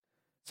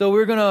So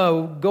we're going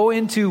to go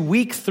into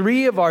week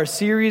 3 of our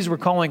series we're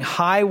calling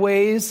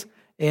Highways.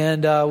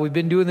 And we've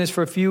been doing this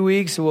for a few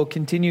weeks, so we'll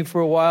continue for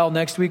a while.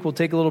 Next week, we'll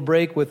take a little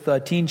break with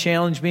Teen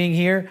Challenge being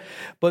here.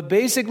 But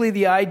basically,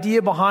 the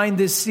idea behind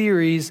this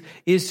series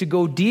is to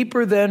go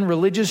deeper than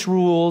religious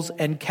rules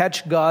and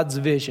catch God's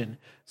vision.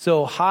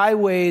 So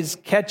highways,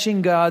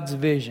 catching God's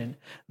vision.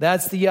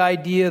 That's the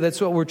idea. That's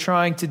what we're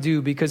trying to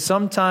do, because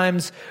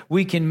sometimes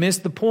we can miss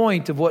the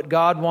point of what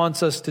God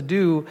wants us to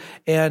do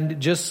and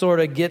just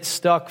sort of get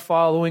stuck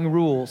following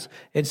rules.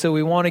 And so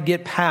we want to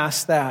get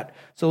past that.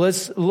 So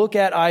let's look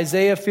at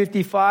Isaiah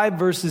 55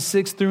 verses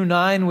 6 through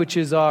 9, which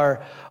is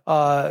our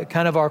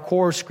kind of our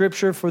core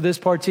scripture for this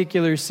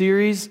particular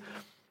series.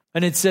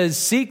 And it says,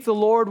 "Seek the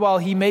Lord while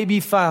he may be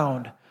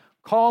found.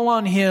 Call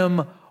on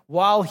him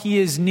while he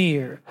is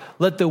near.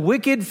 Let the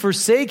wicked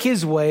forsake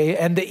his way,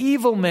 and the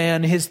evil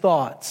man his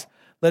thoughts.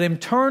 Let him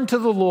turn to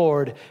the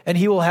Lord, and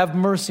he will have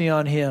mercy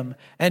on him,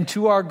 and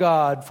to our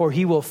God, for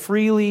he will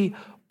freely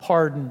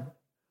pardon.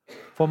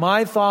 For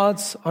my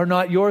thoughts are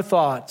not your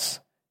thoughts,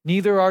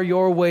 neither are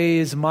your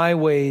ways my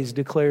ways,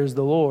 declares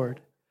the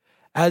Lord.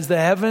 As the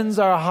heavens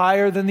are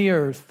higher than the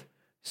earth,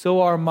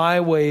 so are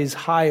my ways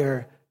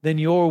higher than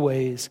your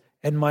ways,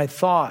 and my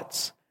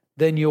thoughts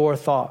than your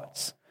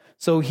thoughts."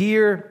 So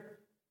here,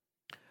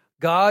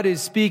 God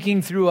is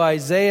speaking through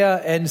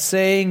Isaiah and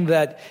saying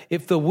that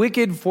if the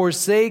wicked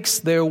forsakes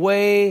their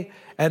way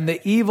and the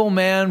evil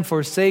man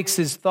forsakes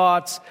his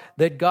thoughts,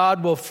 that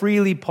God will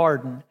freely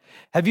pardon.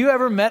 Have you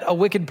ever met a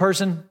wicked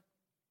person?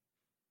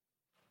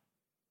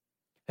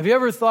 Have you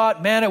ever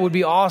thought, man, it would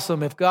be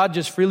awesome if God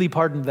just freely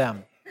pardoned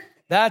them?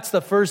 That's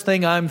the first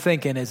thing I'm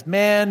thinking is,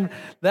 man,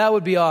 that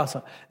would be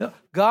awesome.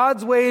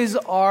 God's ways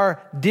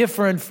are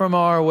different from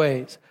our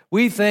ways.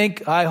 We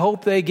think, I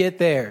hope they get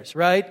theirs,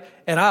 right?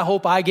 And I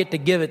hope I get to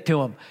give it to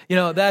them. You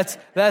know,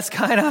 that's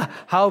kind of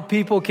how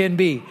people can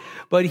be.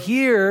 But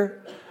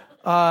here,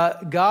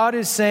 God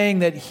is saying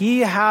that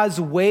he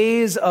has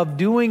ways of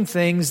doing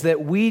things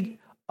that we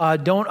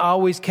don't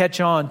always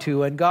catch on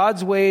to. And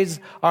God's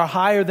ways are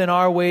higher than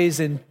our ways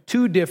in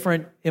 2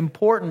 different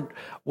important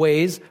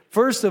ways.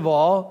 First of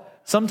all,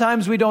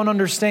 sometimes we don't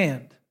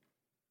understand.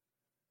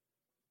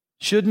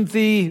 Shouldn't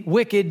the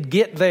wicked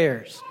get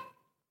theirs?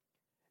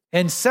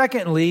 And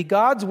secondly,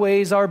 God's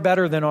ways are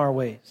better than our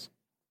ways.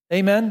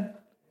 Amen?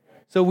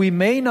 So we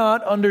may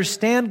not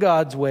understand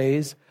God's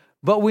ways,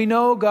 but we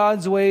know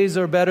God's ways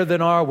are better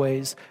than our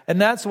ways. And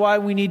that's why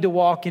we need to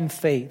walk in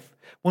faith.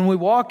 When we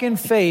walk in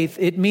faith,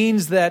 it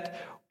means that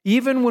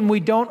even when we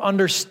don't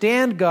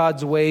understand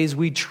God's ways,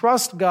 we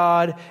trust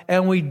God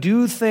and we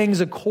do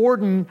things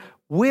according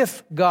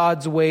with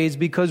God's ways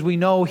because we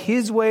know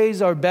his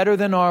ways are better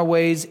than our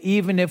ways,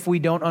 even if we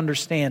don't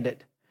understand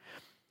it.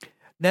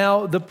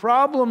 Now, the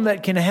problem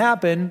that can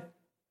happen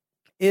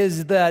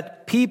is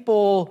that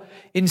people,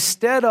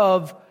 instead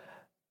of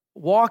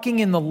walking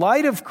in the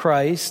light of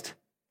Christ,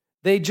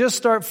 they just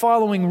start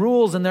following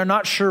rules and they're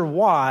not sure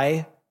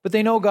why, but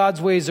they know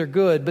God's ways are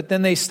good, but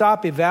then they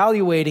stop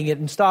evaluating it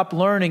and stop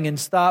learning and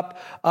stop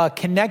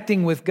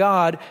connecting with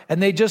God,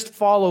 and they just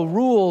follow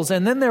rules,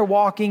 and then they're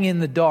walking in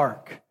the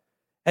dark,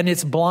 and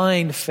it's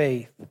blind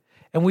faith.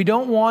 And we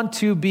don't want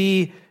to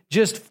be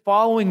just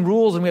following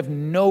rules and we have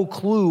no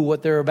clue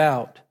what they're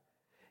about.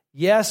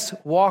 Yes,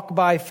 walk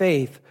by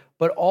faith,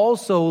 but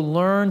also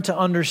learn to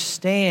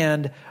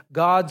understand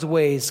God's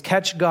ways,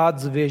 catch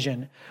God's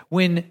vision.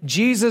 When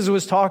Jesus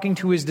was talking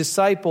to his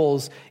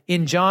disciples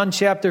in John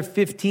chapter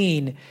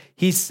 15,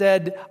 he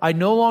said, "I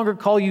no longer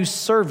call you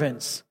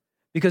servants,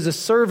 because a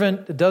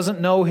servant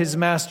doesn't know his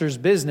master's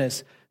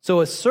business."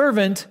 So a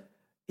servant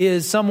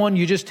is someone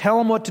you just tell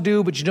them what to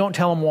do, but you don't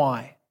tell them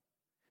why.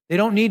 They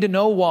don't need to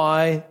know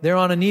why. They're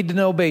on a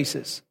need-to-know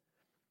basis.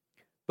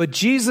 But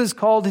Jesus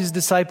called his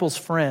disciples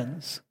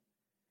friends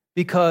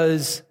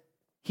because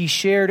he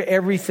shared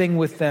everything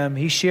with them.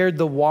 He shared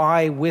the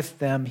why with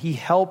them. He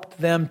helped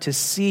them to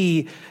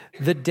see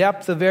the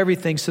depth of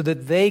everything so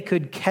that they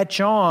could catch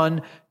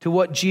on to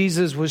what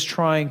Jesus was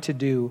trying to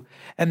do.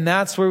 And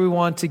that's where we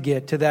want to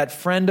get, to that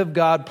friend of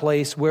God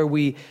place where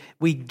we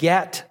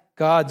get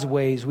God's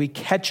ways. We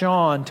catch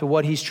on to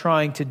what he's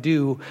trying to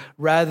do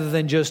rather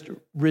than just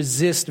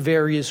resist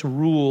various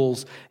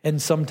rules and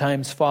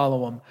sometimes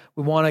follow them.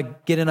 We want to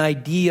get an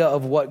idea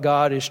of what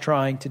God is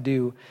trying to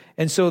do.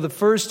 And so the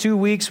first 2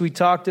 weeks we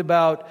talked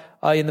about,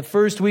 in the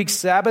first week,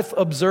 Sabbath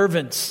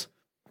observance,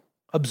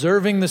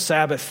 observing the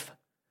Sabbath.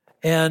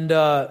 And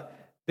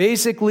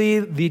basically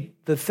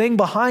the thing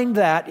behind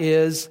that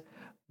is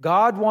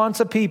God wants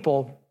a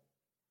people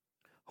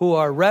who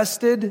are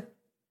rested,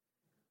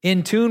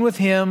 in tune with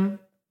him,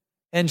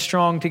 and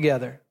strong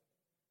together.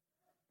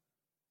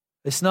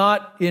 It's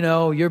not,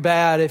 you're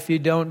bad if you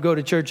don't go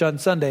to church on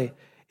Sunday.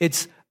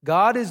 It's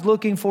God is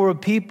looking for a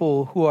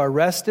people who are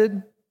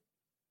rested,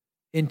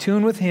 in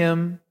tune with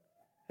him,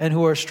 and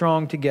who are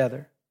strong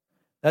together.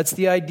 That's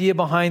the idea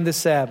behind the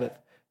Sabbath.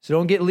 So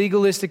don't get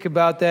legalistic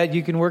about that.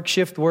 You can work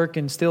shift work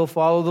and still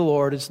follow the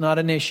Lord. It's not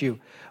an issue.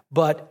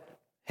 But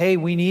hey,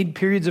 we need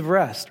periods of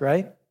rest,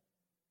 right?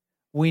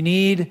 We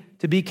need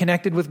to be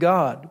connected with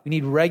God. We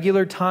need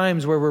regular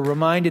times where we're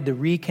reminded to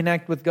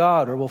reconnect with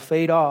God or we'll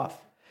fade off.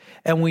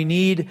 And we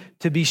need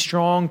to be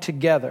strong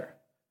together.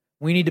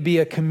 We need to be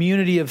a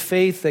community of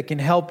faith that can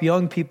help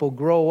young people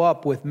grow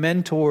up with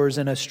mentors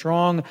and a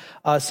strong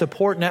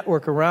support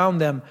network around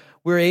them.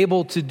 We're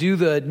able to do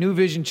the New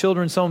Vision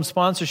Children's Home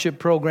Sponsorship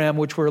Program,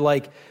 which we're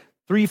like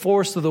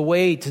 3/4 of the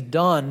way to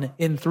done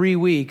in 3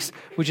 weeks,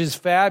 which is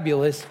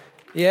fabulous.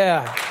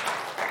 Yeah.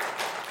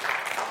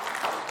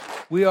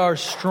 We are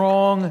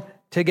strong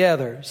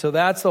together. So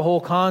that's the whole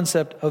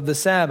concept of the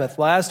Sabbath.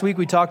 Last week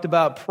we talked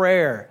about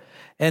prayer.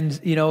 And,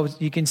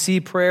 you can see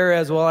prayer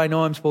as, well, I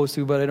know I'm supposed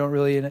to, but I don't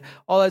really,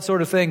 all that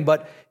sort of thing.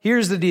 But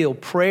here's the deal.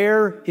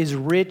 Prayer is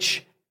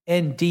rich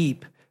and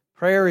deep.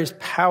 Prayer is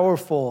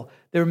powerful.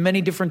 There are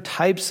many different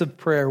types of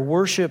prayer.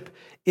 Worship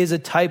is a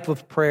type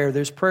of prayer.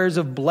 There's prayers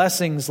of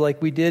blessings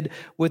like we did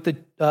with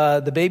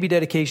the baby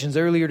dedications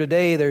earlier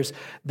today.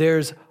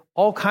 There's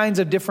all kinds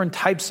of different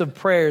types of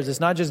prayers.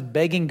 It's not just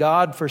begging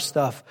God for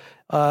stuff,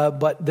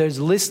 but there's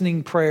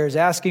listening prayers,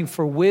 asking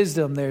for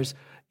wisdom. There's,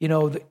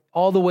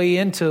 all the way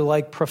into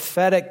like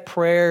prophetic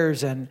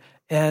prayers and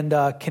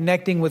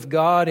connecting with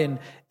God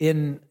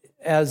in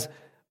as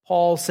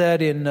Paul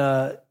said in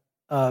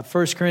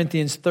 1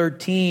 Corinthians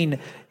 13,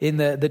 in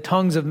the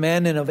tongues of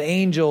men and of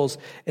angels,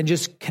 and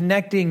just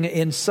connecting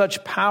in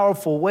such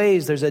powerful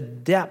ways. There's a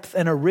depth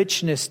and a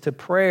richness to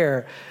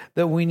prayer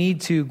that we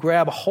need to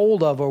grab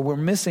hold of, or we're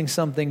missing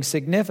something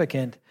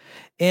significant.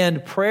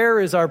 And prayer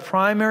is our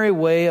primary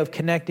way of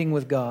connecting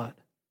with God.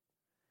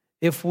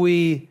 If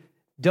we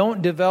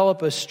don't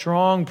develop a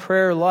strong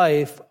prayer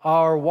life,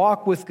 our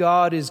walk with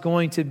God is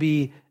going to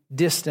be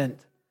distant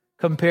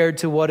compared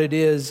to what it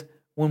is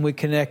when we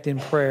connect in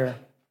prayer.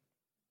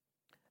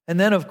 And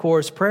then, of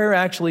course, prayer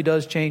actually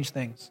does change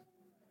things.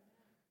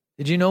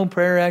 Did you know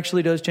prayer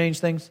actually does change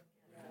things?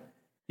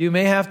 You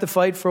may have to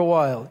fight for a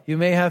while. You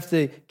may have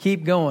to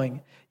keep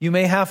going. You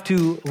may have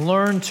to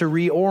learn to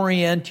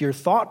reorient your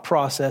thought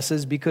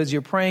processes because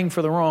you're praying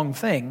for the wrong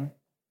thing.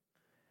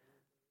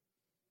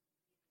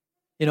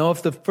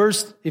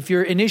 If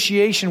your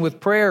initiation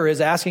with prayer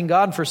is asking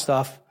God for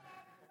stuff,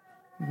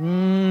 you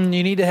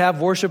need to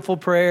have worshipful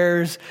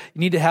prayers.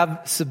 You need to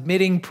have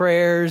submitting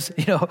prayers,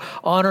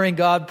 honoring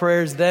God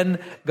prayers. Then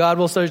God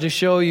will start to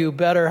show you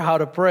better how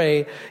to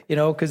pray,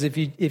 because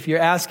if you're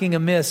asking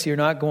amiss, you're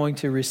not going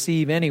to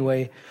receive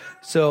anyway.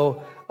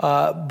 So,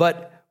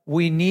 but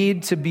we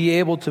need to be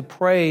able to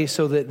pray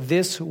so that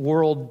this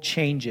world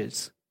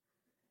changes.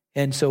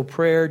 And so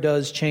prayer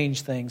does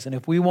change things. And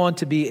if we want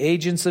to be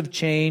agents of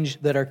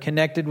change that are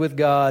connected with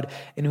God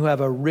and who have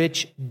a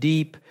rich,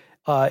 deep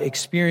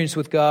experience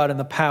with God and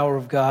the power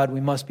of God, we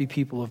must be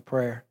people of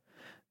prayer.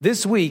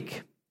 This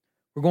week,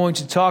 we're going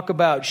to talk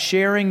about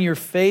sharing your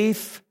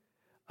faith,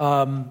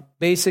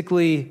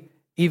 basically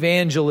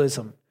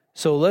evangelism.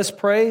 So let's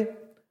pray.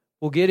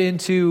 We'll get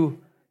into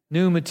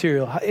new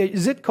material.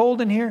 Is it cold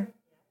in here?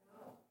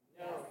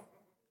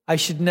 I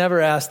should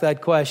never ask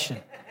that question.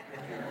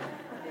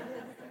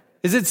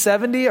 Is it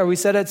 70? Are we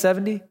set at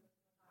 70?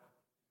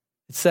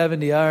 It's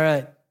 70, all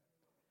right.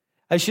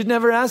 I should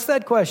never ask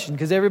that question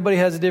because everybody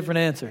has a different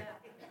answer.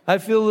 I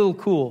feel a little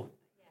cool.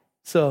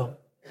 So,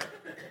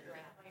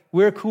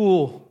 we're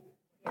cool.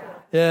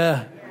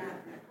 Yeah.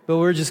 But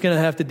we're just going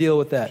to have to deal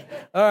with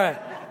that. All right.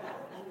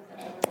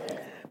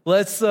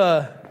 Let's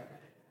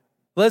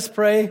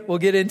pray. We'll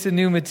get into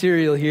new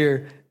material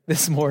here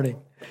this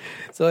morning.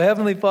 So,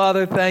 Heavenly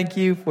Father, thank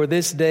you for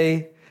this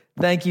day.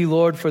 Thank you,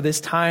 Lord, for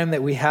this time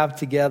that we have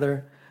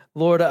together.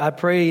 Lord, I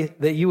pray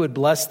that you would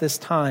bless this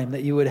time,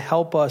 that you would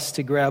help us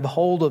to grab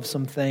hold of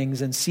some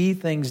things and see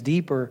things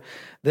deeper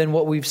than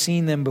what we've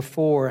seen them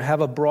before,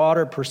 have a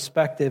broader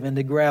perspective, and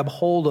to grab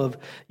hold of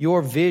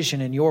your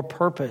vision and your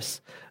purpose,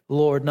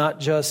 Lord,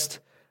 not just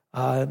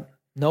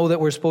know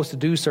that we're supposed to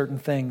do certain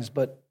things,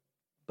 but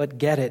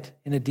get it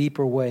in a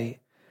deeper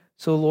way.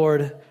 So,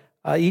 Lord,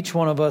 each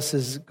one of us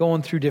is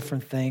going through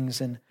different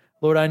things, and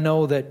Lord, I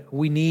know that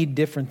we need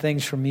different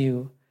things from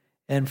you.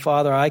 And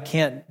Father, I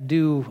can't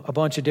do a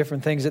bunch of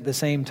different things at the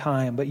same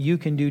time, but you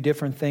can do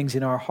different things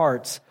in our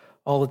hearts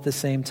all at the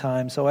same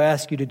time. So I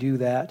ask you to do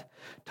that.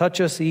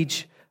 Touch us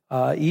each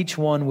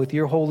one with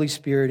your Holy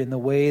Spirit in the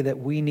way that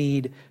we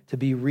need to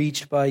be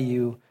reached by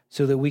you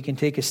so that we can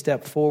take a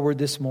step forward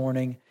this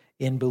morning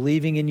in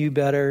believing in you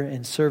better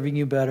and serving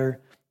you better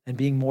and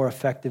being more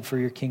effective for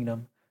your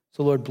kingdom.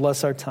 So Lord,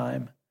 bless our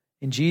time.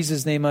 In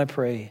Jesus' name I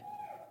pray.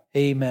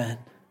 Amen.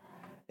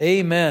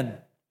 Amen.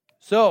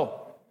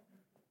 So,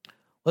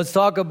 let's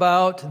talk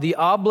about the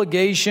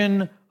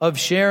obligation of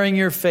sharing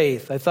your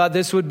faith. I thought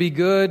this would be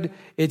good.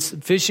 It's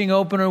fishing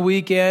opener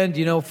weekend,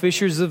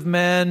 Fishers of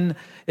Men.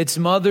 It's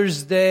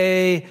Mother's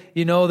Day.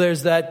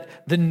 There's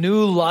the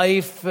new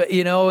life,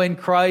 in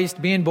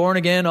Christ, being born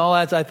again, all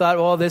that. I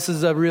thought, this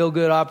is a real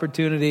good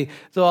opportunity.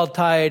 So I'll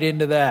tie it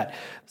into that.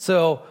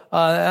 So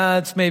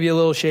it's maybe a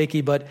little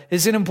shaky, but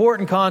it's an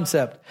important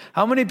concept.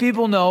 How many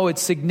people know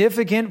it's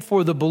significant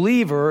for the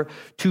believer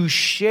to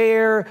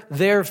share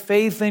their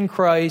faith in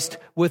Christ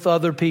with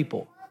other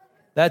people?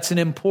 That's an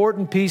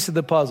important piece of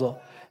the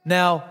puzzle.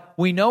 Now,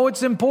 We know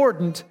it's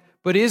important,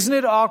 but isn't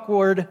it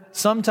awkward?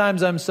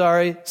 Sometimes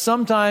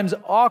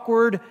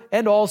awkward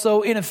and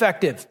also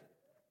ineffective.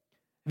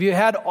 Have you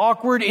had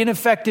awkward,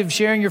 ineffective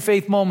sharing your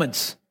faith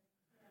moments?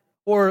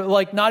 Or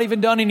like not even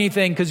done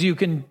anything because you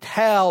can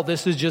tell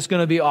this is just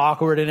going to be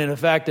awkward and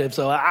ineffective.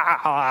 So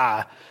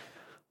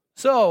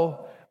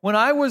when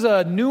I was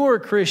a newer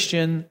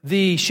Christian,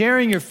 the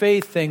sharing your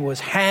faith thing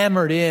was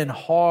hammered in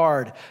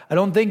hard. I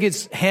don't think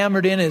it's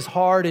hammered in as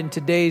hard in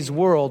today's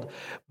world,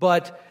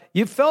 but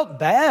you felt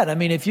bad. I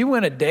mean, if you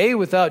went a day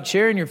without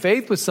sharing your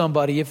faith with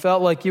somebody, you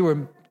felt like you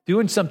were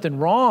doing something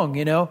wrong,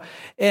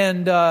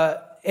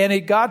 And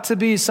it got to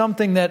be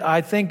something that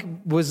I think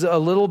was a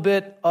little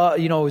bit,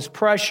 it was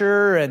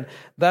pressure, and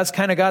that's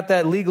kind of got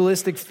that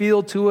legalistic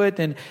feel to it,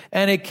 and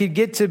it could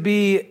get to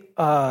be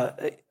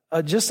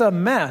just a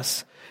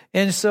mess.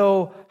 And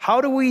so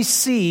how do we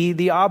see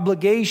the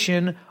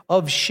obligation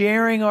of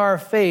sharing our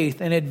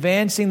faith and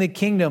advancing the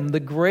kingdom, the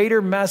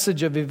greater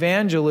message of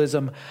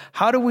evangelism?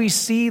 How do we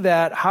see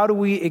that? How do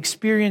we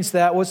experience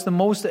that? What's the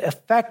most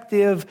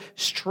effective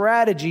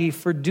strategy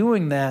for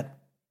doing that?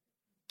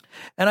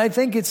 And I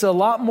think it's a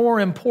lot more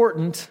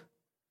important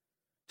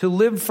to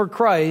live for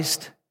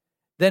Christ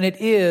than it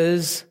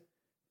is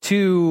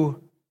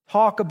to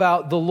talk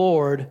about the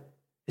Lord,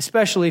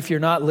 especially if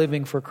you're not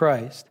living for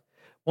Christ.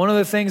 One of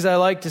the things I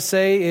like to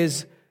say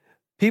is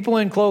people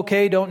in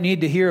Cloquet don't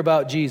need to hear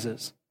about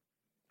Jesus.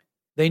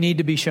 They need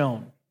to be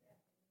shown.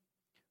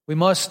 We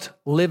must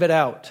live it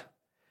out.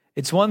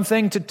 It's one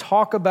thing to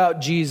talk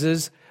about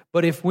Jesus,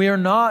 but if we are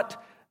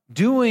not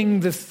doing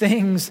the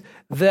things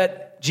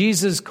that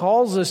Jesus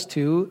calls us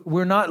to,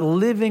 we're not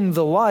living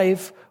the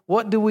life,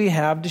 what do we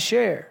have to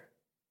share?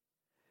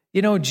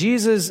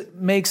 Jesus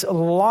makes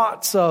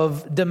lots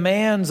of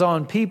demands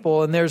on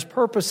people, and there's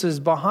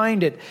purposes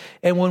behind it.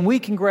 And when we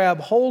can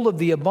grab hold of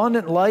the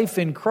abundant life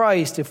in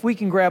Christ, if we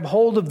can grab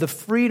hold of the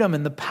freedom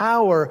and the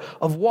power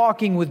of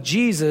walking with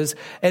Jesus,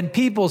 and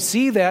people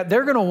see that,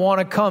 they're going to want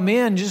to come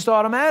in just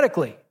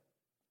automatically.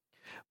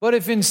 But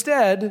if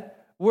instead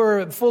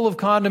we're full of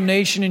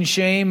condemnation and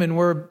shame, and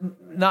we're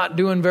not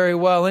doing very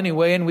well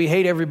anyway, and we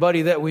hate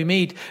everybody that we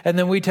meet, and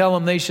then we tell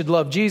them they should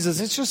love Jesus,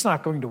 it's just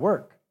not going to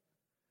work.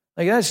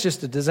 That's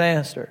just a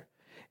disaster.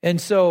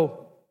 And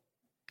so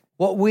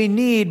what we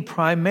need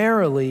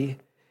primarily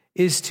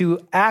is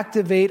to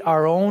activate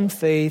our own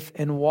faith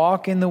and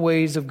walk in the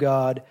ways of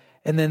God,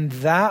 and then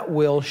that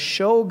will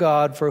show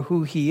God for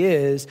who He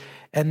is,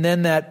 and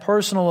then that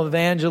personal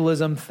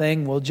evangelism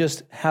thing will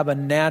just have a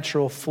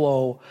natural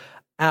flow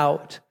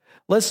out.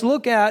 Let's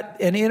look at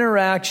an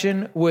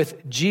interaction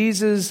with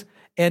Jesus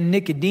and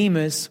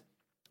Nicodemus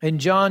in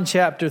John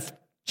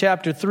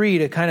chapter 3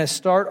 to kind of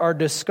start our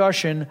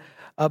discussion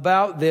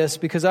about this,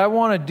 because I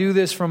want to do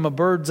this from a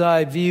bird's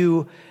eye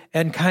view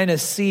and kind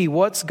of see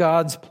what's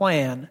God's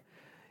plan.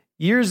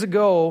 Years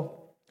ago,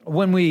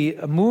 when we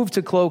moved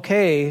to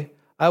Cloquet,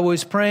 I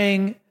was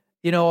praying,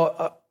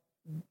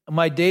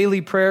 my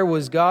daily prayer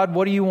was, God,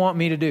 what do you want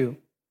me to do?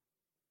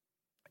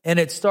 And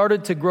it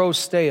started to grow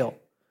stale.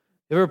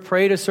 You ever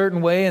prayed a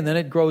certain way and then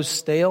it grows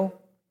stale?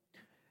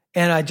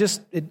 And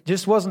it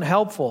just wasn't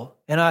helpful.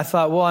 And I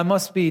thought, well, I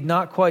must be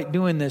not quite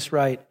doing this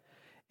right.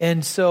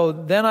 And so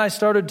then I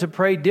started to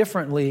pray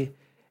differently.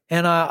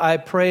 And I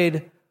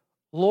prayed,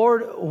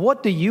 Lord,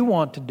 what do you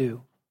want to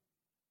do?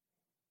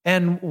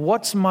 And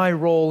what's my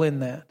role in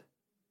that?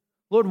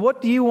 Lord,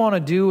 what do you want to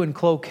do in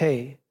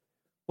Cloquet?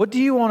 What do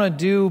you want to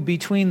do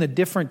between the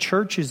different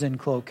churches in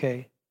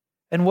Cloquet?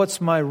 And what's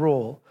my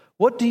role?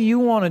 What do you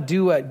want to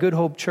do at Good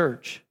Hope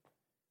Church?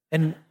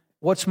 And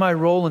what's my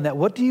role in that?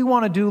 What do you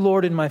want to do,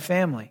 Lord, in my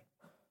family?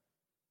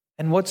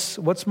 And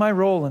what's my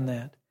role in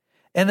that?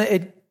 And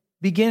it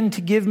began to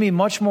give me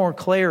much more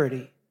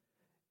clarity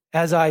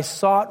as I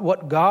sought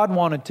what God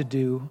wanted to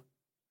do,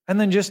 and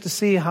then just to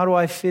see how do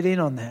I fit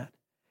in on that.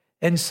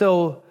 And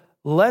so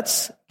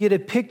let's get a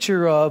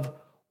picture of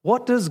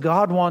what does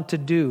God want to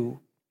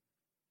do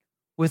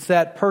with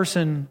that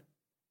person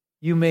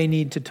you may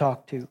need to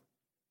talk to.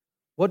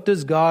 What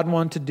does God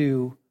want to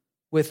do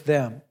with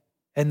them?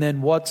 And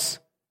then what's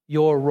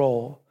your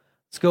role?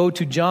 Let's go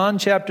to John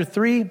chapter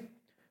 3,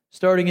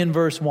 starting in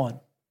verse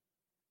 1.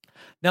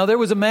 Now there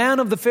was a man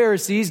of the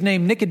Pharisees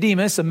named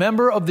Nicodemus, a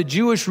member of the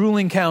Jewish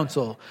ruling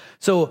council.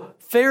 So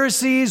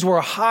Pharisees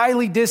were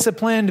highly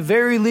disciplined,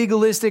 very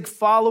legalistic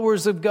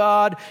followers of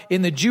God.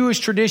 In the Jewish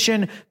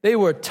tradition, they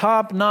were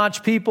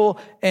top-notch people.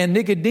 And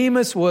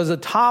Nicodemus was a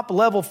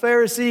top-level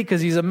Pharisee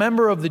because he's a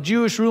member of the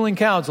Jewish ruling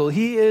council.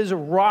 He is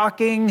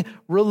rocking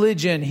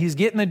religion. He's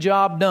getting the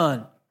job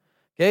done.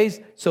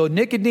 Okay, so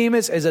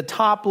Nicodemus is a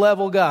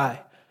top-level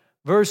guy.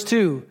 Verse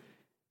 2,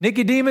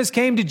 Nicodemus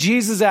came to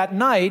Jesus at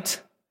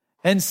night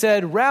and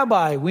said,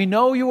 Rabbi, we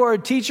know you are a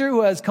teacher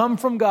who has come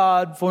from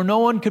God, for no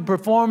one could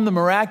perform the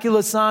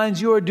miraculous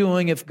signs you are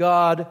doing if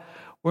God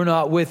were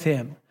not with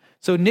him.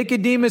 So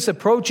Nicodemus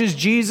approaches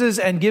Jesus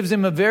and gives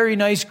him a very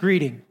nice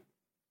greeting.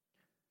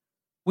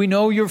 We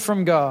know you're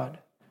from God.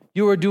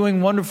 You are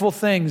doing wonderful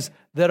things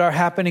that are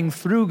happening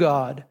through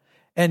God.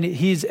 And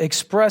he's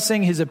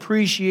expressing his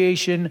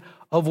appreciation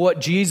of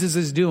what Jesus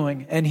is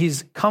doing, and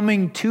he's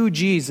coming to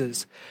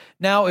Jesus.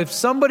 Now, if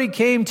somebody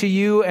came to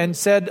you and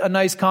said a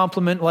nice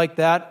compliment like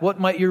that, what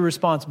might your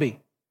response be?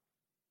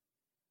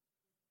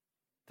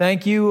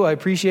 Thank you, I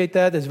appreciate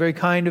that, that's very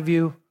kind of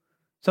you.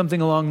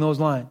 Something along those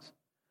lines.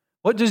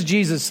 What does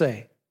Jesus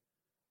say?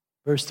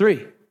 Verse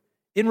 3.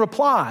 In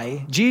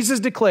reply, Jesus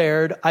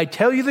declared, I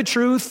tell you the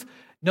truth,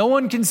 no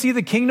one can see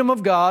the kingdom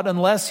of God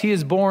unless he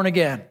is born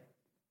again.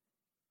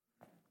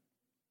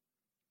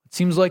 It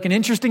seems like an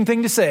interesting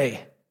thing to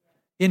say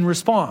in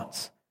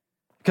response,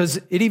 because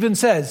it even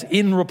says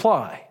in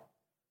reply.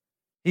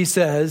 He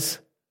says,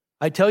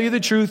 I tell you the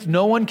truth,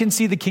 no one can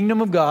see the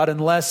kingdom of God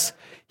unless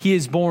he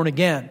is born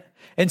again.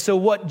 And so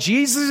what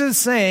Jesus is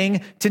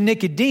saying to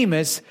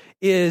Nicodemus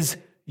is,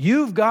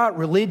 you've got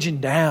religion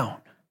down.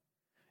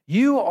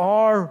 You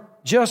are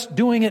just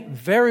doing it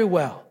very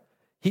well.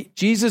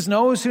 Jesus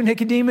knows who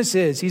Nicodemus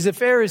is. He's a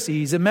Pharisee.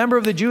 He's a member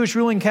of the Jewish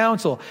ruling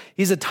council.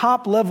 He's a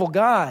top-level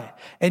guy.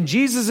 And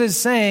Jesus is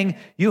saying,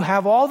 you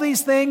have all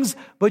these things,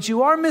 but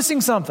you are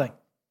missing something.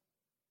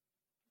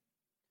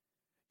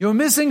 You're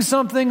missing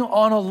something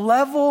on a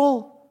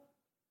level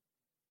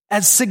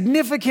as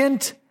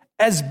significant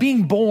as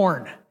being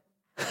born.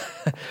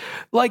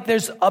 Like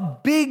there's a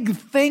big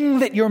thing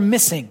that you're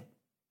missing.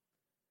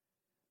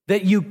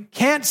 That you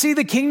can't see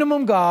the kingdom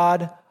of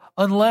God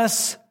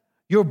unless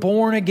you're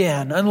born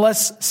again,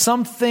 unless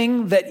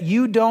something that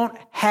you don't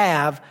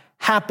have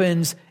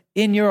happens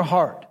in your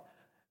heart.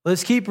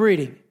 Let's keep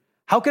reading.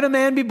 How can a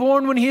man be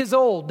born when he is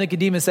old?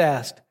 Nicodemus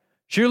asked.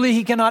 Surely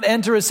he cannot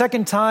enter a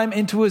second time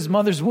into his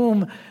mother's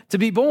womb to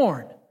be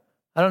born.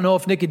 I don't know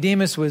if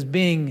Nicodemus was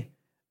being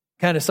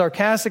kind of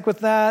sarcastic with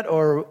that,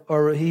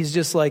 or he's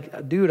just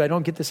like, dude, I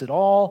don't get this at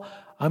all.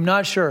 I'm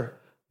not sure.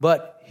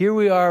 But here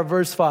we are,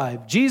 verse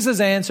 5. Jesus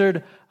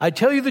answered, I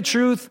tell you the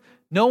truth,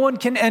 no one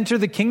can enter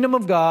the kingdom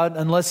of God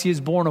unless he is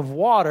born of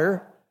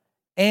water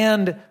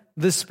and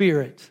the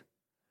Spirit.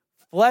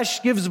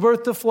 Flesh gives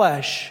birth to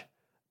flesh,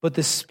 but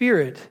the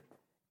Spirit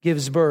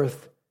gives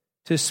birth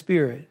to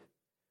spirit.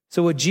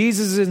 So what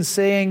Jesus is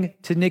saying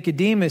to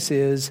Nicodemus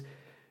is,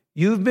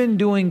 you've been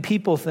doing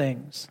people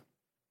things.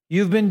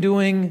 You've been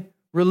doing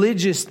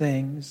religious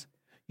things.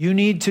 You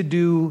need to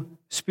do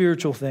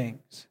spiritual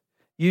things.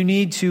 You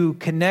need to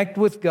connect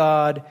with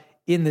God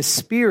in the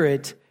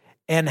Spirit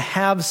and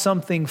have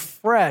something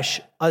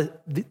fresh,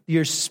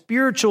 your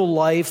spiritual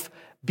life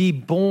be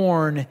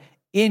born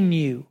in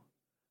you.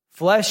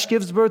 Flesh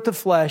gives birth to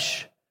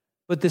flesh,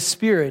 but the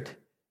Spirit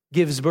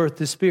gives birth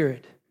to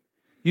spirit.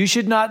 You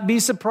should not be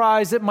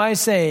surprised at my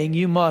saying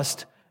you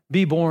must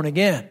be born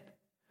again.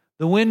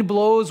 The wind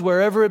blows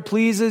wherever it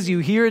pleases. You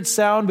hear its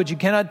sound, but you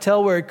cannot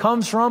tell where it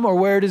comes from or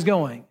where it is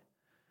going.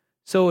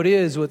 So it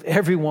is with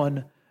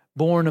everyone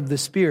born of the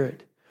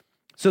Spirit.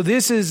 So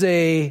this is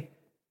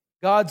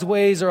God's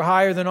ways are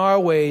higher than our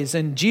ways.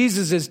 And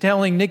Jesus is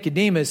telling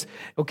Nicodemus,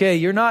 okay,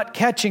 you're not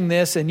catching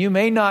this, and you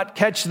may not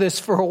catch this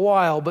for a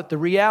while, but the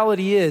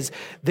reality is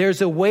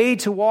there's a way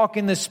to walk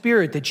in the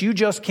Spirit that you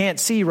just can't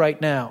see right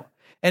now.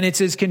 And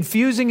it's as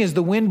confusing as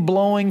the wind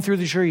blowing through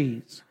the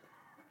trees.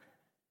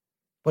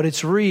 But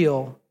it's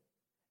real.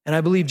 And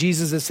I believe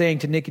Jesus is saying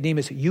to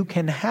Nicodemus, you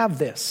can have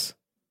this.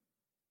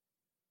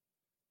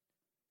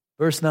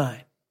 Verse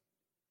 9.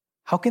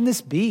 How can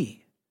this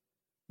be?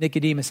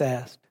 Nicodemus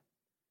asked.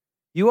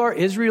 You are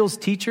Israel's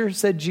teacher,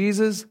 said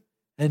Jesus,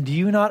 and do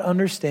you not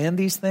understand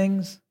these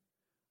things?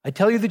 I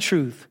tell you the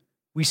truth.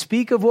 We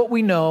speak of what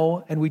we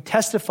know and we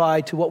testify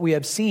to what we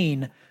have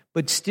seen,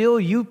 but still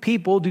you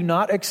people do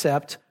not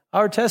accept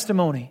our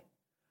testimony.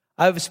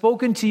 I have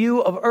spoken to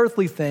you of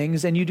earthly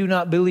things and you do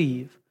not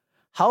believe.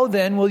 How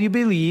then will you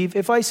believe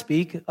if I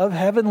speak of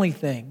heavenly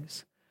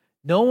things?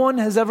 No one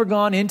has ever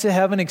gone into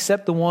heaven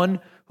except the one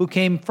who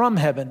came from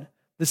heaven,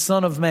 the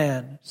Son of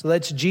Man. So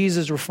that's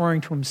Jesus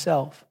referring to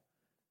himself.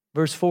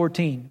 Verse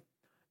 14.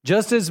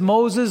 Just as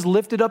Moses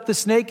lifted up the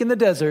snake in the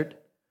desert,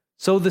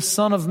 so the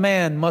Son of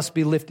Man must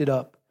be lifted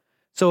up.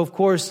 So of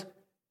course,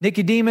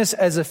 Nicodemus,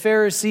 as a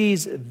Pharisee,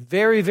 is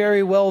very,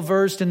 very well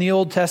versed in the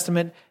Old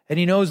Testament, and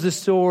he knows the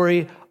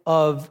story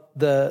of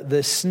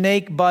the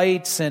snake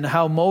bites and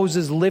how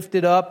Moses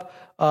lifted up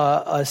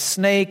a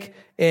snake,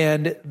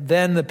 and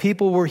then the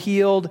people were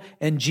healed.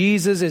 And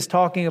Jesus is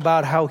talking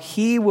about how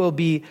he will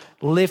be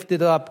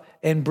lifted up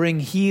and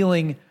bring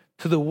healing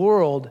to the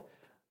world,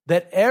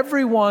 that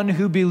everyone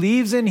who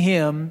believes in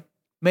him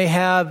may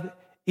have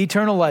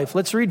eternal life.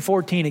 Let's read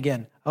 14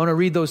 again. I want to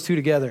read those two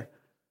together.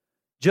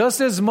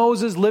 Just as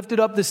Moses lifted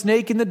up the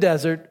snake in the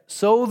desert,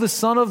 so the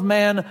Son of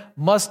Man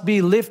must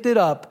be lifted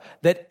up,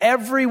 that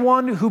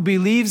everyone who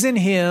believes in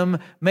him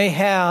may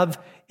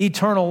have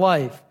eternal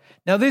life.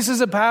 Now, this is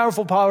a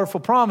powerful,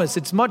 powerful promise.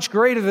 It's much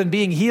greater than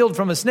being healed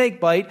from a snake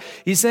bite.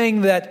 He's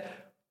saying that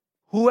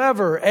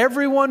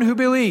everyone who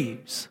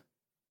believes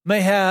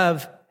may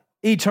have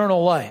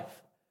eternal life.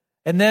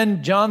 And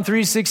then John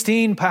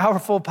 3:16,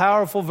 powerful,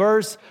 powerful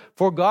verse.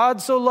 For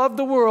God so loved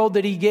the world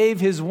that he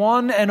gave his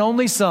one and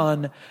only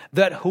Son,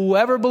 that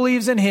whoever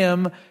believes in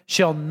him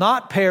shall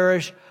not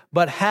perish,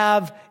 but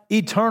have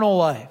eternal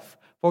life.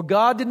 For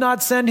God did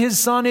not send his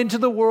Son into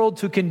the world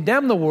to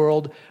condemn the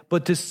world,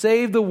 but to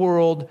save the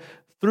world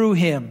through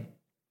him.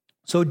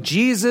 So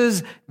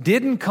Jesus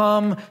didn't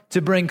come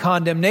to bring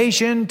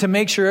condemnation, to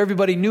make sure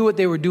everybody knew what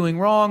they were doing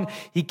wrong.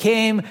 He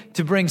came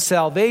to bring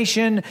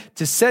salvation,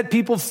 to set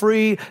people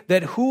free,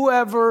 that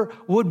whoever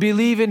would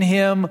believe in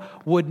him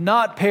would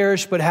not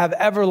perish, but have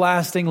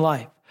everlasting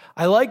life.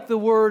 I like the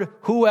word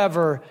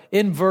whoever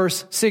in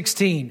verse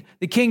 16.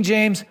 The King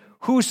James,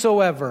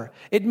 whosoever.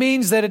 It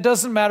means that it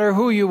doesn't matter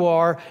who you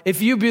are.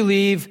 If you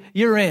believe,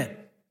 you're in.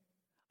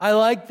 I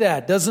like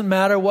that. Doesn't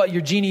matter what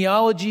your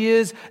genealogy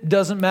is.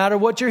 Doesn't matter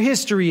what your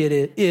history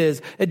it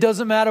is. It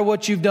doesn't matter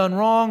what you've done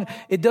wrong.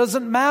 It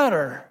doesn't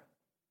matter.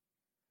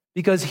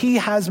 Because he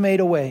has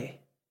made a way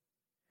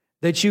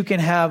that you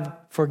can have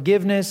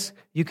forgiveness,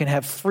 you can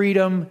have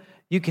freedom,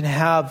 you can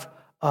have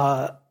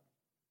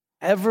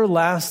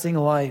everlasting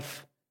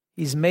life.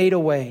 He's made a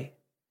way.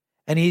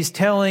 And he's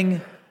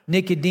telling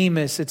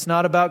Nicodemus, it's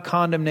not about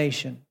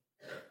condemnation.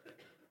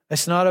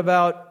 It's not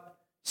about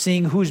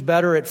seeing who's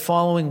better at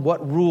following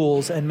what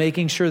rules and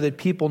making sure that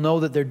people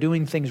know that they're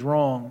doing things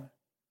wrong.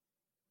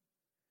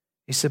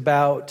 It's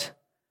about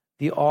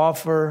the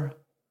offer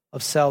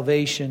of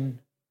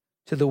salvation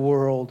to the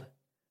world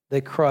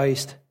that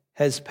Christ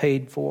has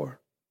paid for.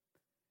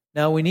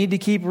 Now we need to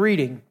keep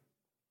reading,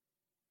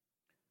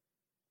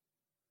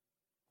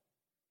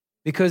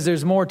 because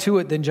there's more to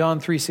it than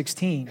John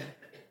 3:16.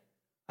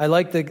 I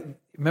like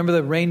remember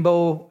the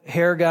rainbow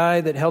hair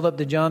guy that held up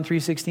the John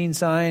 3:16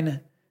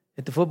 sign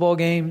at the football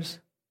games?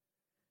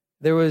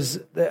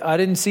 I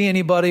didn't see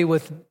anybody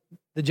with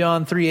the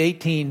John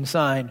 3:18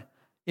 sign,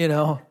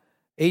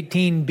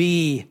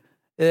 18B.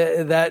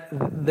 They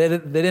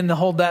didn't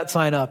hold that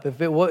sign up.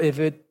 If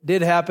it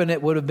did happen,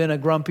 it would have been a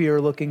grumpier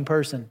looking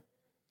person.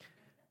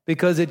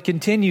 Because it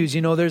continues,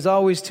 there's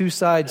always two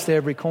sides to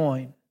every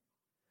coin.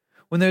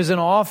 When there's an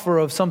offer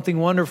of something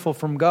wonderful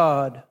from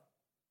God,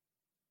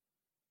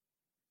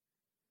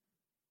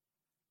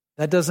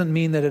 that doesn't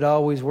mean that it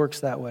always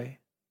works that way.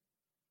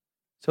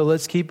 So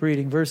let's keep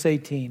reading. Verse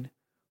 18.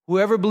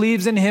 Whoever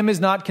believes in him is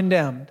not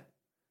condemned,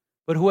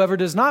 but whoever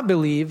does not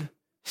believe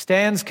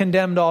stands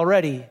condemned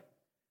already,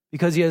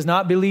 because he has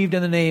not believed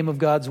in the name of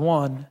God's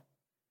one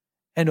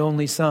and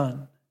only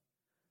Son.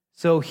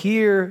 So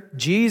here,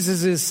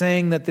 Jesus is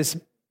saying that this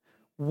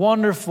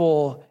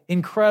wonderful,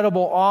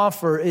 incredible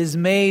offer is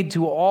made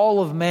to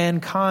all of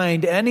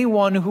mankind.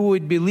 Anyone who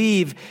would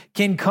believe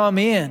can come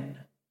in,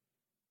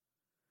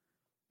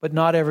 but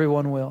not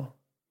everyone will.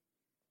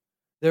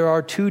 There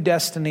are two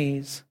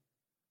destinies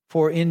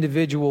for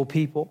individual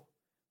people.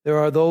 There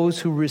are those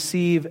who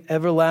receive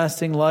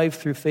everlasting life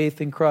through faith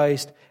in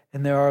Christ,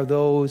 and there are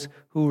those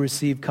who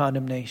receive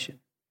condemnation.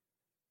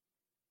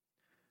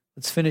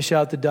 Let's finish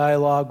out the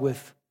dialogue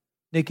with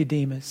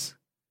Nicodemus.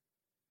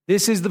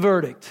 This is the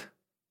verdict.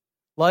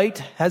 Light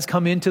has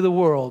come into the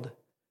world,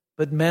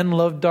 but men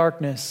loved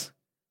darkness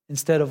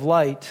instead of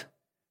light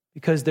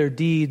because their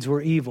deeds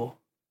were evil.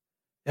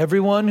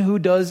 Everyone who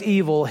does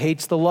evil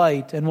hates the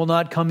light and will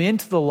not come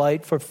into the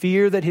light for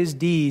fear that his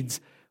deeds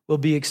will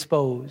be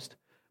exposed.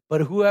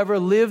 But whoever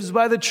lives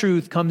by the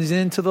truth comes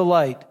into the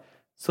light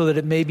so that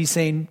it may be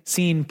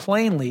seen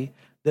plainly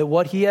that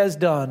what he has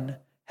done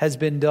has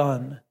been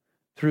done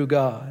through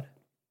God.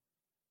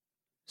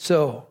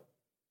 So,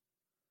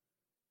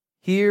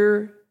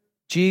 here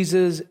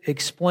Jesus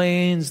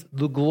explains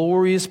the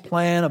glorious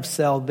plan of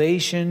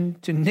salvation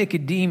to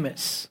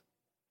Nicodemus.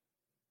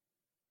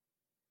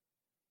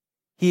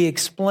 He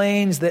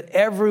explains that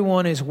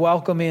everyone is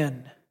welcome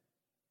in.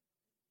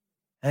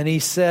 And he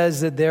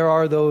says that there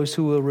are those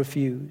who will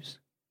refuse.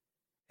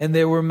 And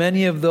there were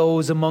many of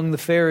those among the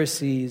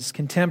Pharisees,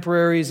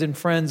 contemporaries and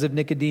friends of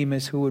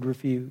Nicodemus, who would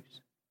refuse.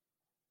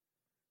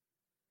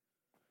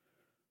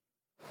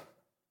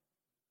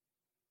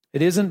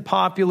 It isn't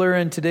popular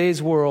in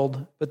today's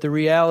world, but the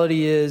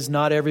reality is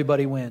not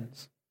everybody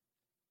wins.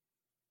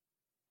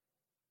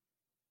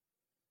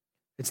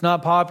 It's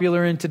not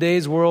popular in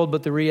today's world,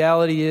 but the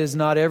reality is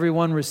not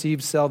everyone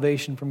receives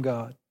salvation from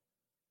God.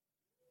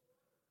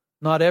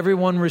 Not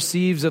everyone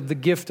receives of the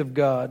gift of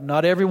God.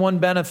 Not everyone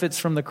benefits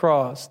from the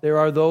cross. There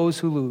are those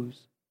who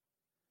lose.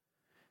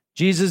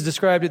 Jesus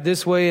described it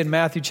this way in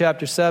Matthew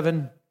chapter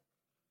 7.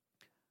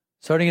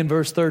 Starting in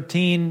verse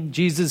 13,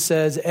 Jesus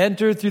says,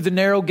 "Enter through the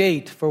narrow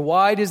gate, for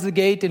wide is the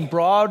gate and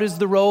broad is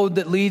the road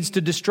that leads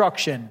to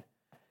destruction,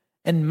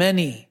 and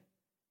many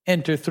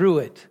enter through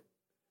it.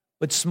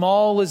 But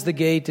small is the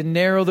gate and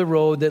narrow the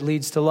road that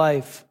leads to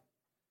life,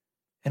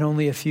 and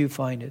only a few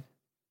find it."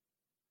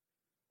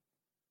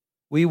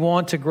 We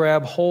want to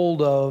grab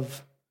hold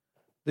of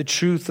the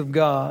truth of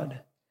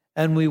God,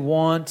 and we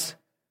want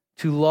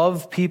to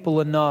love people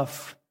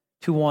enough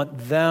to want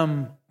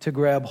them to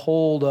grab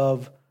hold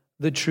of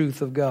the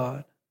truth of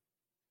God.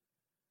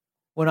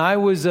 When I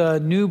was a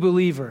new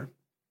believer,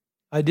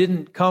 I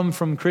didn't come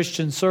from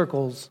Christian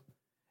circles,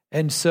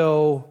 and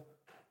so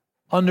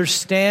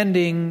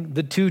understanding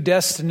the two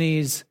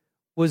destinies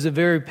was a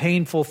very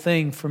painful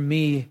thing for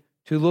me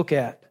to look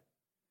at.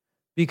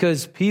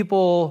 Because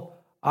people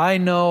I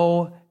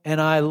know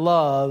and I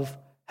love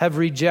have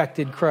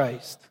rejected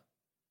Christ.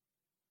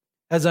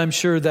 As I'm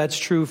sure that's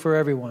true for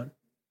everyone.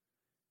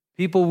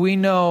 People we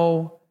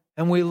know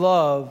and we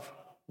love,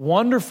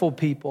 wonderful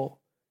people,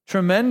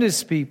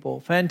 tremendous people,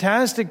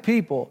 fantastic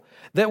people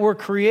that were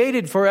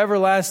created for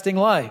everlasting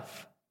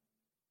life,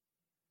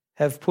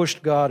 have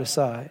pushed God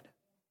aside.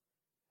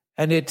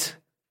 And it,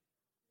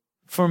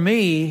 for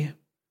me,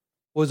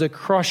 was a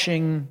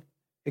crushing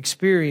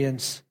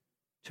experience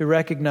to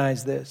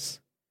recognize this.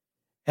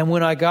 And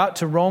when I got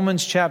to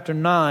Romans chapter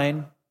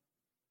 9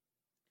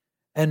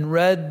 and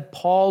read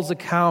Paul's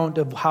account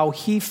of how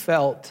he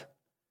felt,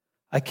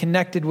 I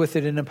connected with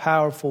it in a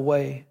powerful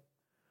way.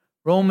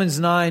 Romans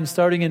 9,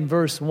 starting in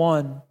verse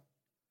 1,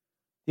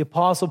 the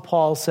Apostle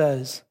Paul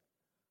says,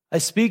 I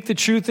speak the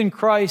truth in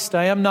Christ,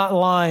 I am not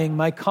lying.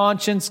 My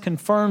conscience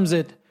confirms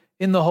it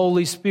in the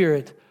Holy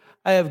Spirit.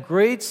 I have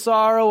great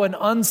sorrow and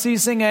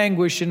unceasing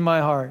anguish in my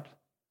heart.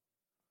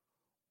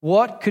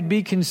 What could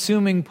be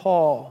consuming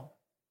Paul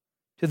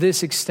to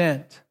this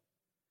extent,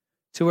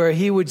 to where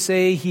he would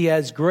say he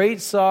has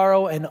great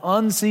sorrow and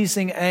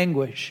unceasing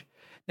anguish?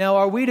 Now,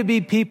 are we to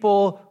be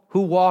people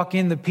who walk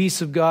in the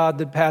peace of God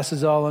that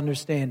passes all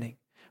understanding?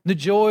 The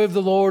joy of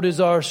the Lord is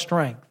our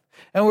strength.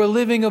 And we're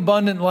living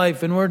abundant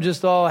life and we're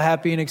just all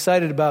happy and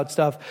excited about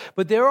stuff.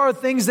 But there are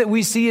things that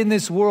we see in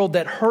this world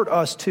that hurt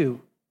us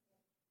too.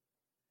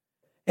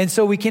 And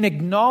so we can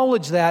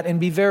acknowledge that and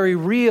be very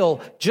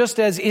real, just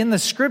as in the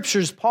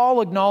scriptures,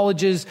 Paul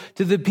acknowledges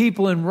to the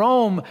people in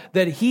Rome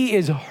that he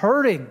is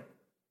hurting.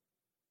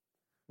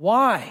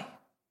 Why?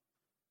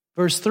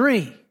 Verse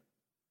 3,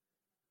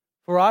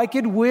 for I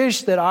could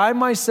wish that I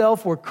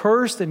myself were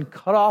cursed and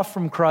cut off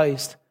from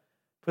Christ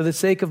for the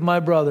sake of my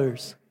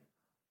brothers,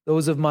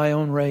 those of my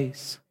own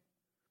race.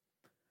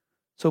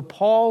 So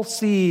Paul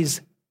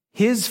sees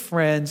his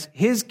friends,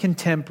 his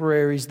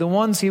contemporaries, the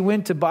ones he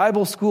went to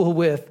Bible school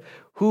with,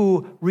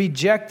 who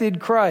rejected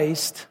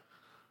Christ,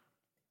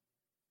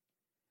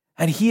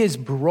 and he is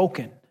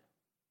broken.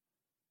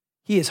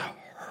 He is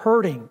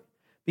hurting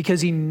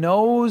because he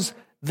knows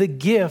the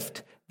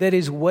gift that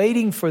is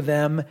waiting for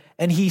them,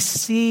 and he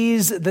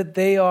sees that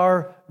they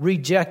are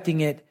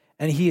rejecting it,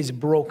 and he is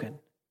broken.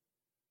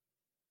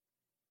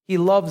 He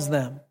loves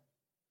them,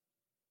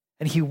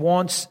 and he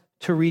wants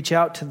to reach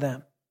out to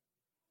them.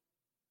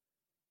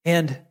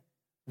 And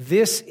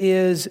this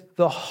is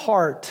the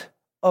heart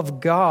of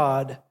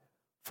God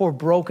for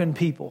broken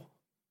people.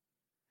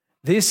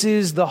 This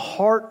is the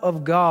heart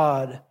of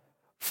God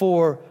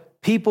for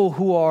people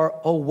who are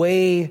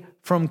away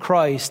from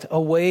Christ,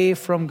 away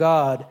from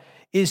God,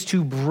 is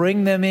to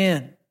bring them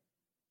in.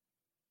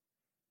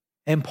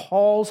 And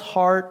Paul's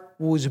heart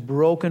was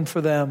broken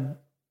for them.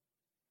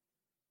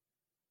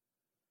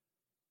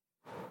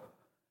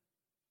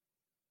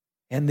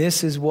 And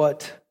this is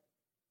what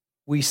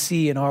we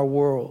see in our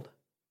world,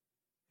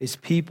 is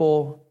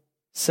people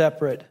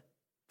separate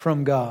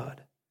from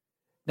God.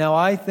 Now,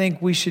 I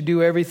think we should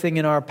do everything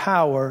in our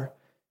power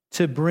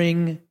to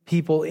bring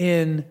people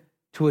in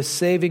to a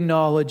saving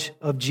knowledge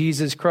of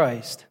Jesus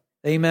Christ.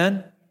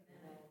 Amen?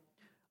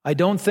 I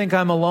don't think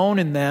I'm alone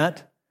in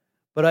that,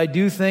 but I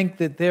do think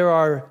that there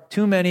are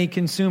too many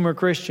consumer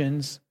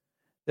Christians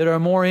that are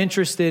more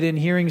interested in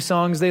hearing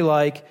songs they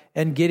like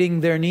and getting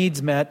their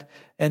needs met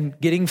and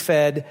getting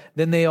fed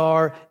than they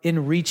are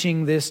in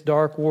reaching this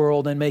dark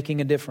world and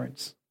making a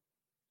difference.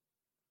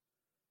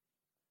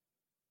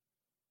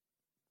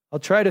 I'll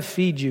try to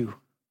feed you,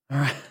 all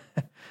right,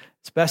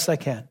 as best I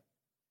can.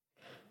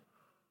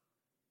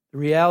 The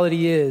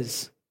reality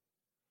is,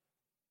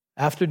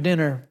 after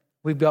dinner,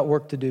 we've got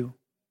work to do.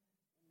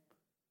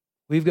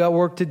 We've got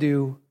work to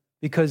do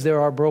because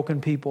there are broken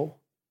people,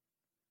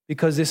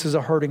 because this is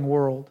a hurting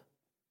world,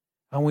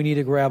 and we need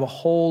to grab a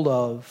hold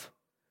of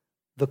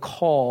the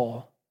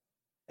call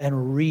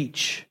and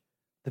reach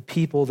the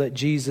people that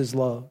Jesus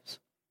loves.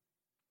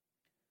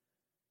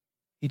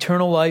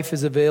 Eternal life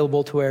is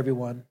available to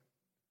everyone.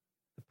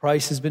 The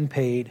price has been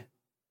paid.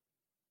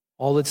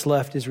 All that's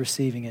left is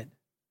receiving it.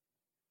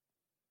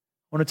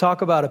 I want to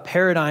talk about a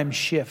paradigm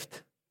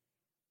shift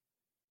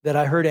that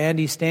I heard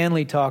Andy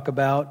Stanley talk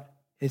about.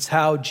 It's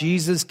how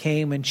Jesus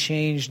came and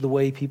changed the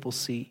way people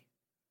see.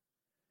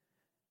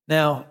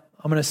 Now,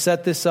 I'm going to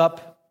set this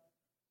up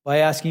by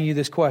asking you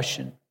this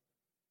question.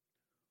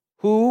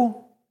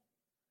 Who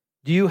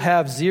do you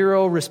have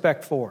zero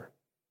respect for?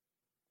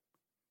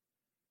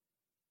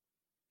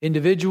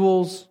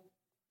 Individuals,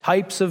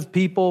 types of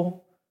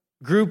people,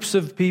 groups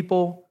of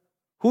people?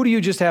 Who do you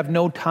just have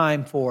no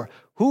time for?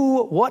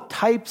 What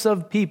types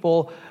of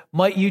people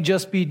might you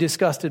just be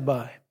disgusted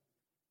by?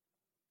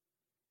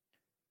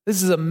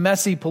 This is a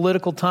messy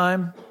political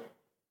time.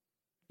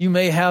 You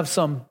may have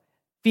some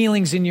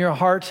feelings in your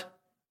heart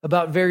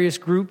about various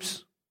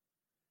groups.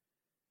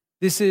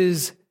 This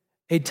is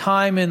a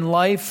time in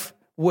life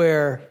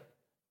where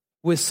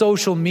with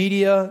social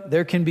media,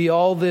 there can be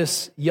all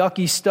this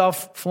yucky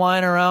stuff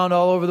flying around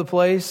all over the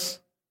place.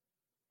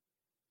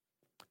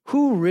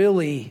 Who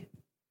really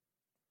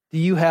do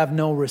you have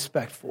no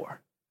respect for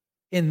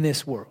in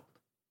this world?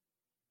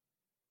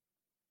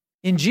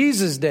 In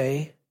Jesus'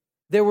 day,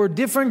 there were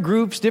different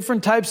groups,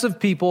 different types of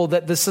people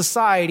that the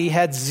society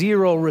had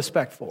zero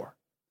respect for.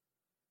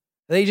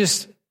 They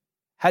just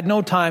had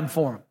no time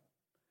for them.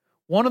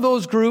 One of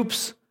those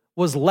groups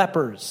was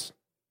lepers.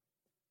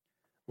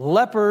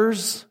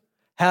 Lepers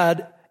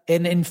had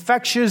an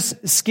infectious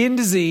skin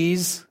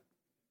disease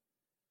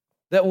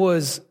that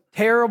was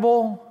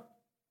terrible,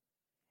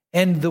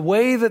 and the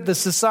way that the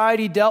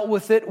society dealt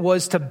with it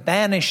was to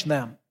banish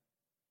them.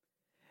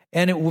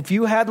 And if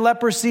you had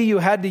leprosy, you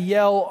had to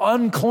yell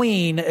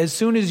unclean as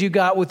soon as you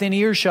got within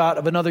earshot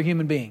of another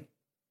human being.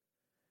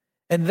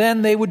 And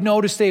then they would know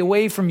to stay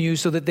away from you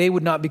so that they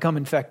would not become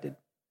infected.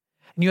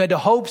 And you had to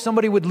hope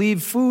somebody would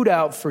leave food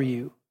out for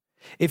you.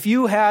 If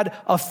you had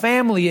a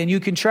family and you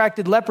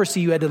contracted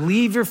leprosy, you had to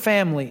leave your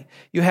family.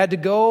 You had to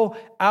go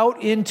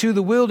out into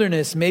the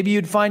wilderness. Maybe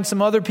you'd find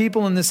some other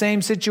people in the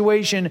same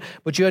situation,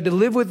 but you had to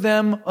live with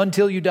them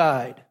until you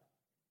died.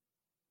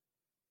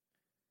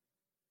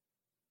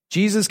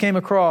 Jesus came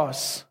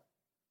across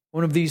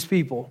one of these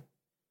people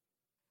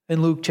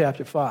in Luke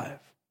chapter 5,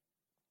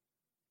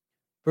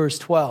 verse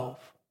 12.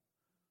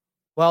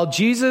 While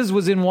Jesus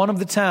was in one of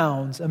the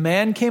towns, a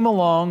man came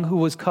along who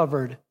was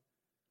covered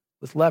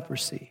with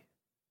leprosy.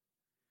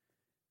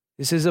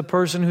 This is a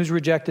person who's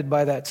rejected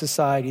by that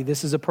society.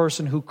 This is a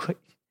person who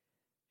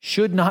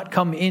should not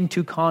come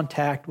into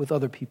contact with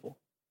other people.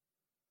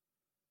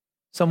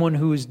 Someone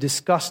who is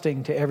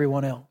disgusting to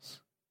everyone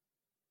else.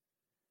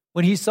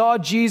 When he saw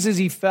Jesus,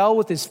 he fell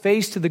with his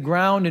face to the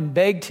ground and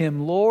begged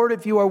him, "Lord,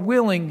 if you are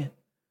willing,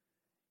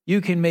 you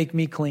can make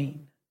me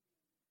clean."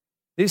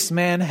 This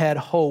man had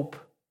hope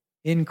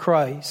in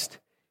Christ.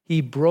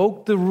 He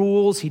broke the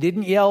rules. He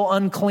didn't yell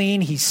unclean.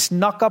 He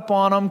snuck up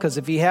on them, because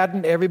if he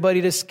hadn't,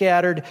 everybody just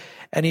scattered.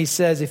 And he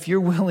says, "If you're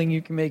willing,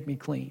 you can make me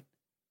clean.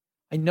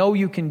 I know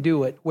you can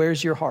do it.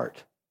 Where's your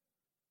heart?"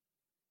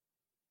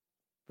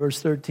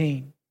 Verse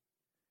 13.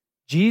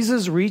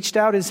 Jesus reached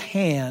out his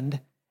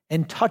hand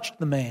and touched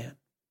the man.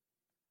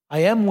 "I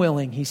am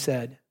willing," he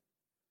said.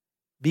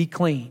 "Be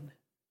clean."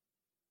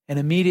 And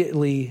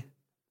immediately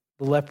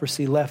the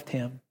leprosy left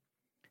him.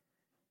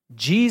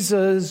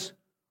 Jesus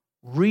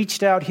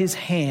reached out his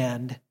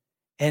hand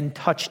and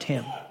touched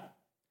him.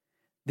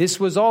 This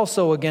was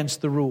also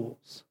against the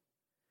rules,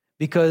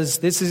 because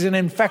this is an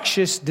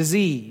infectious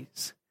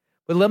disease.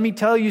 But let me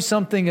tell you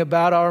something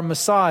about our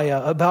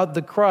Messiah, about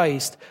the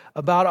Christ,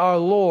 about our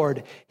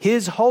Lord.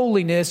 His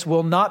holiness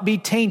will not be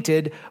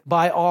tainted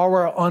by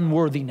our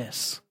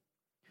unworthiness.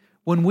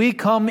 When we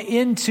come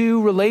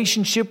into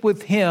relationship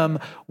with him,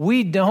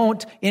 we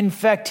don't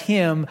infect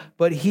him,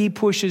 but he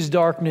pushes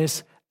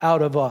darkness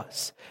out of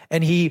us.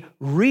 And he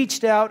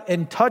reached out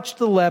and touched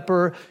the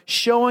leper,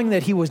 showing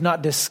that he was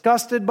not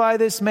disgusted by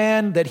this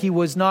man, that he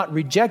was not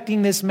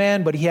rejecting this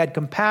man, but he had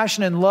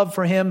compassion and love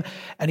for him,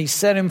 and he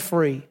set him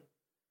free.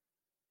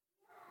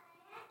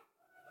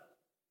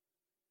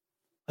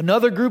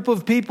 Another group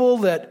of people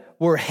that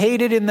were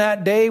hated in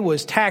that day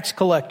was tax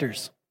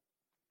collectors.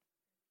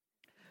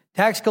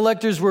 Tax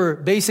collectors were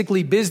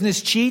basically business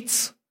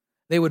cheats.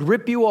 They would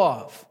rip you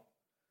off.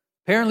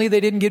 Apparently, they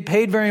didn't get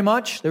paid very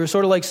much. They were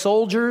sort of like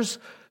soldiers.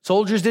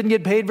 Soldiers didn't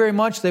get paid very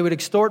much. They would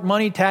extort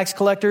money. Tax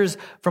collectors,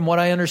 from what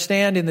I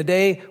understand in the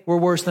day, were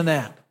worse than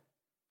that.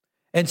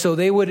 And so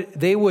they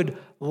would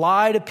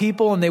lie to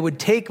people, and they would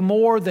take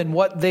more than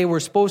what they were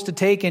supposed to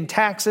take in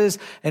taxes.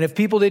 And if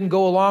people didn't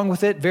go along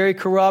with it, very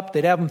corrupt,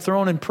 they'd have them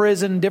thrown in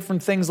prison,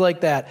 different things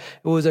like that.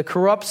 It was a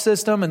corrupt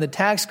system, and the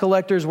tax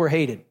collectors were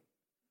hated.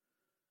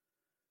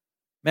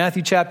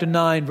 Matthew chapter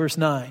 9, verse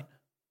 9.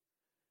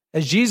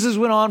 As Jesus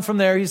went on from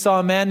there, he saw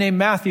a man named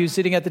Matthew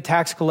sitting at the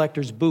tax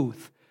collector's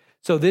booth.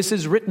 So this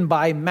is written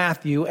by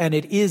Matthew, and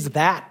it is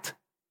that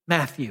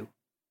Matthew.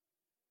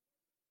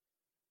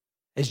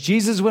 As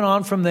Jesus went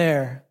on from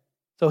there,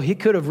 so he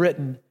could have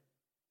written,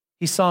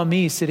 he saw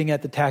me sitting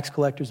at the tax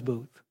collector's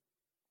booth.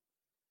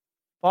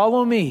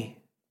 "Follow me,"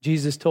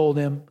 Jesus told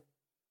him.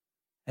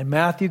 And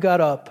Matthew got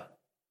up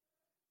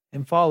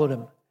and followed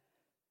him.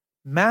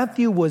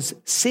 Matthew was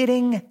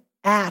sitting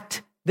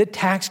at the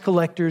tax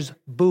collector's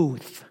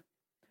booth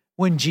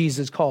when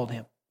Jesus called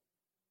him.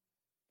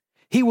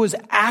 He was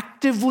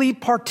actively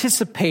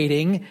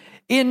participating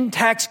in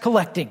tax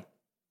collecting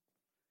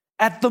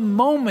at the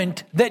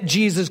moment that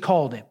Jesus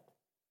called him.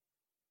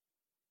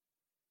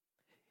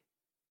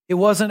 It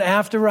wasn't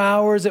after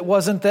hours. It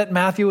wasn't that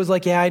Matthew was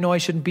like, "Yeah, I know I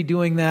shouldn't be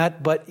doing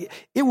that," but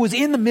it was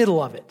in the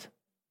middle of it.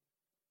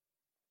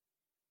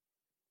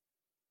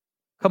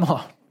 "Come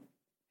on,"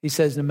 he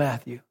says to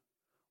Matthew.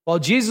 While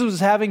Jesus was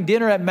having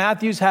dinner at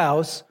Matthew's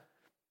house,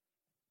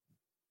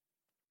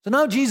 so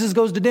now Jesus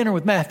goes to dinner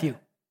with Matthew,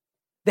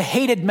 the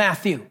hated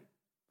Matthew.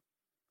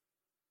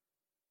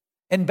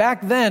 And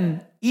back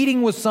then,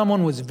 eating with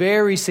someone was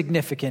very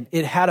significant.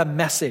 It had a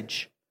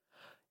message.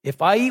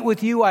 If I eat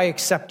with you, I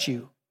accept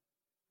you.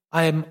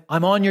 I'm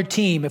on your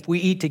team if we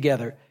eat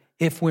together.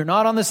 If we're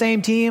not on the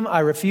same team, I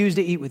refuse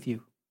to eat with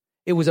you.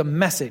 It was a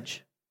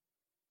message.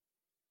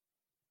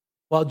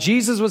 While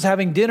Jesus was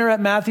having dinner at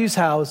Matthew's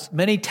house,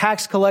 many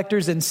tax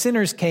collectors and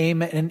sinners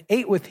came and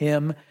ate with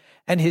him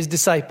and his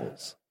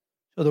disciples.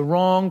 So the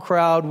wrong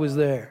crowd was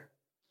there.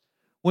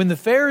 When the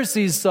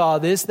Pharisees saw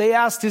this, they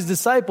asked his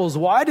disciples,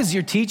 "Why does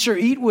your teacher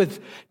eat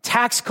with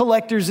tax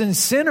collectors and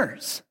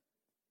sinners?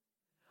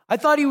 I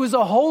thought he was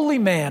a holy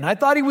man. I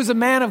thought he was a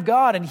man of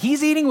God, and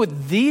he's eating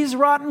with these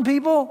rotten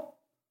people?"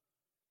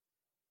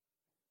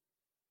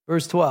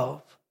 Verse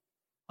 12.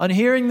 On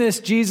hearing this,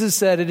 Jesus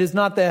said, "It is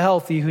not the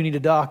healthy who need a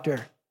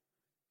doctor,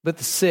 but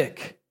the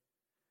sick.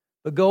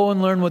 But go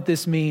and learn what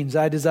this means.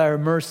 I desire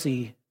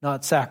mercy,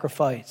 not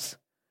sacrifice.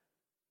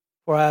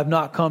 For I have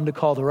not come to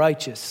call the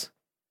righteous,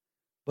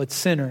 but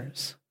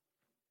sinners.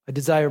 I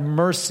desire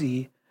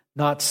mercy,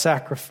 not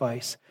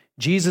sacrifice."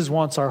 Jesus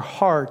wants our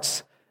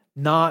hearts,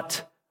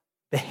 not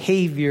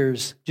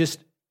behaviors,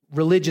 just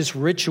religious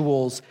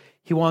rituals.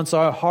 He wants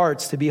our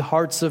hearts to be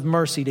hearts of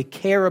mercy, to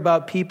care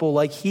about people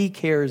like he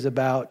cares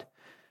about.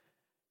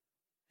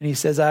 And he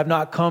says, "I have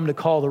not come to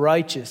call the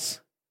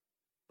righteous,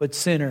 but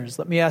sinners."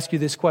 Let me ask you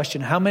this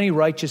question. How many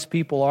righteous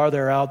people are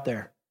there out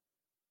there?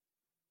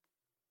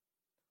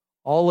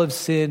 All have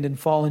sinned and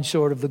fallen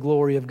short of the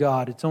glory of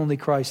God. It's only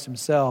Christ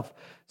himself.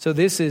 So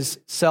this is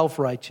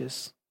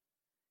self-righteous.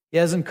 He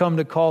hasn't come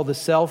to call the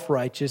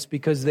self-righteous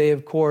because they,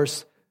 of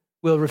course,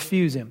 will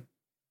refuse him.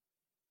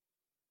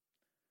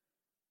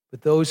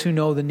 But those who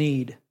know the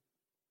need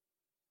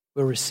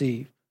will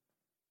receive.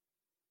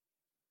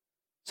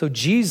 So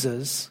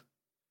Jesus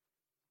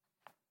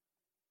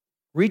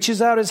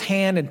reaches out his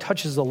hand and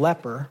touches a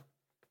leper,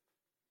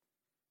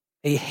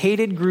 a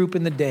hated group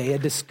in the day, a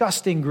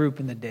disgusting group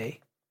in the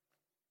day.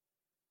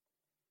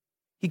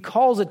 He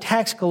calls a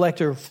tax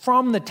collector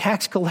from the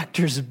tax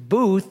collector's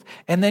booth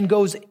and then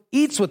goes,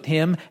 eats with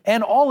him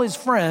and all his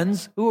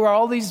friends, who are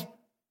all these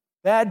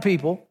bad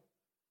people.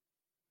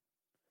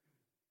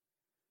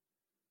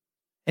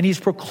 And he's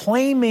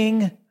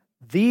proclaiming,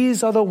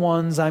 "These are the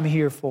ones I'm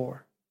here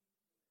for.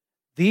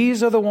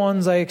 These are the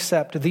ones I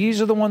accept.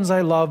 These are the ones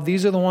I love.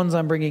 These are the ones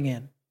I'm bringing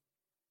in."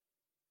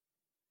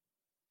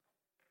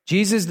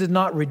 Jesus did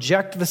not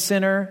reject the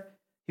sinner.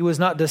 He was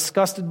not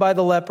disgusted by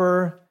the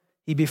leper.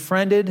 He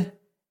befriended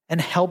and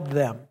helped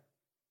them.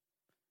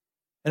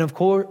 And of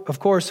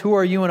course, who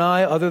are you and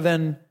I other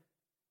than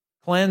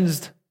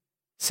cleansed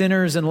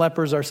sinners and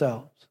lepers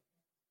ourselves?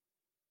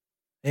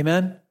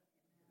 Amen?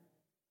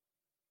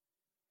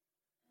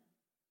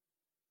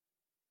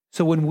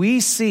 So when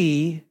we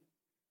see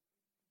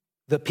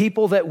the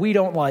people that we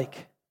don't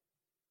like,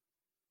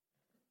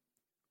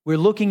 we're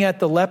looking at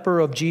the leper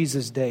of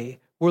Jesus' day.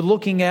 We're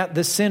looking at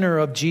the sinner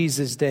of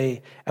Jesus'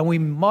 day. And we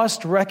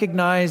must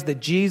recognize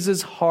that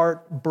Jesus'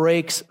 heart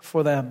breaks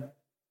for them.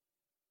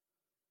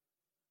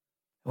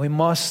 We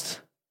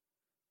must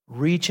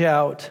reach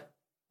out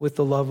with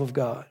the love of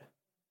God.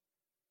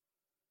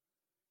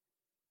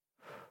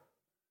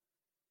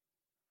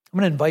 I'm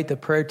going to invite the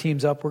prayer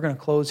teams up. We're going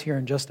to close here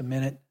in just a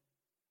minute.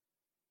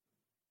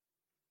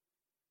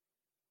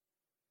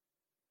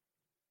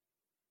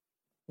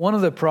 One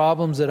of the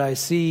problems that I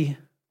see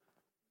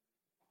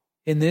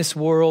in this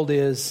world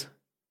is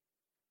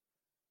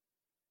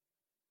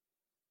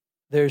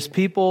there's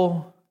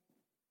people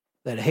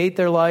that hate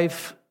their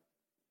life.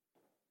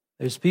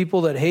 There's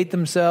people that hate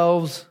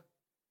themselves.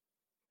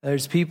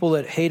 There's people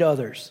that hate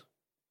others.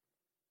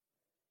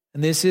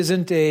 And this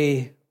isn't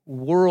a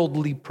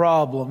worldly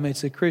problem.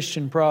 It's a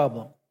Christian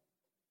problem.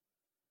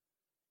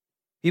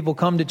 People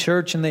come to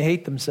church and they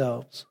hate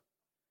themselves.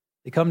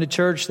 They come to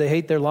church, they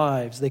hate their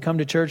lives. They come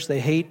to church, they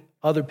hate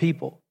other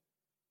people.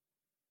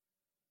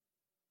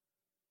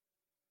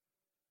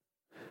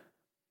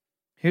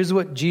 Here's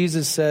what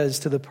Jesus says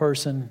to the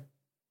person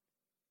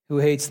who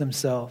hates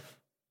themselves.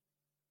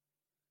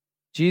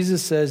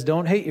 Jesus says,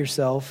 "Don't hate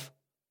yourself.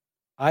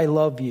 I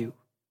love you."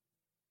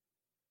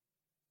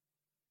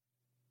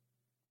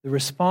 The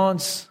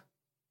response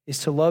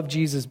is to love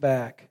Jesus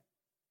back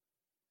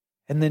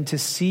and then to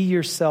see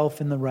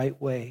yourself in the right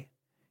way.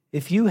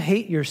 If you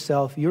hate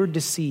yourself, you're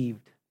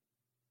deceived.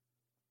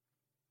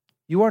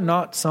 You are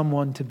not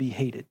someone to be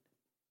hated.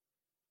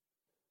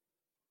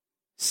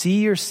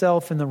 See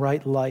yourself in the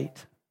right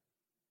light.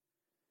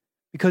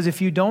 Because if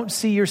you don't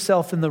see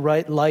yourself in the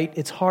right light,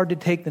 it's hard to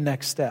take the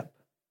next step.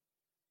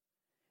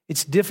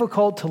 It's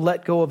difficult to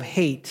let go of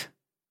hate.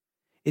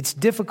 It's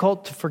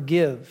difficult to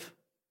forgive.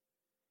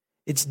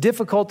 It's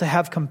difficult to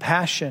have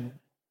compassion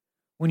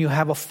when you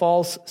have a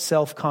false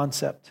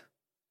self-concept.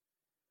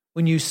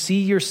 When you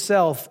see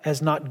yourself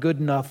as not good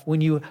enough, when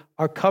you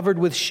are covered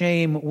with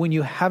shame, when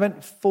you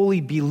haven't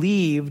fully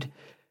believed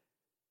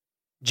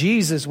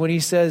Jesus when he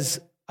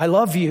says, "I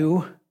love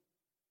you,"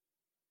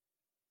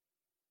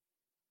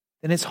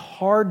 then it's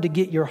hard to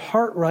get your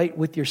heart right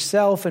with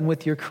yourself and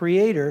with your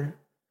Creator.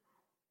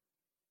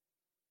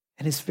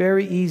 And it's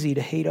very easy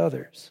to hate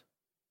others.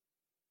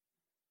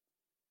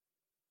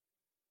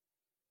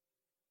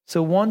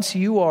 So once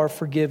you are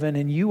forgiven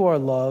and you are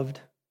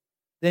loved,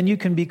 then you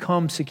can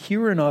become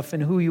secure enough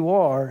in who you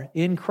are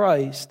in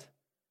Christ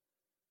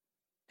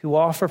to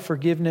offer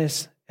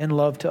forgiveness and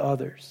love to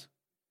others.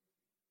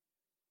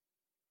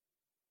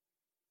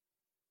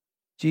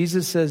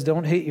 Jesus says,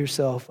 "Don't hate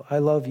yourself. I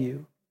love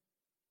you."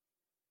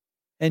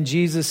 And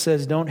Jesus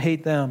says, don't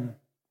hate them.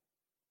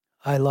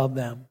 I love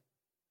them.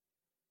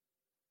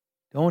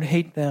 Don't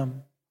hate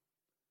them.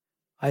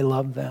 I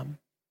love them.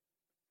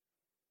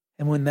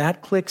 And when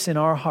that clicks in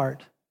our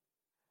heart,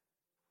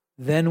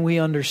 then we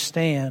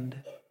understand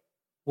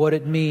what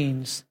it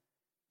means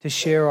to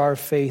share our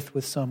faith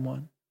with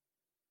someone.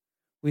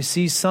 We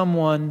see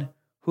someone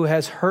who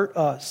has hurt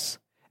us,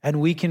 and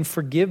we can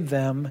forgive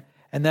them,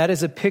 and that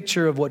is a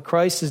picture of what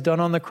Christ has done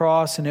on the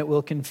cross, and it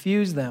will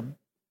confuse them.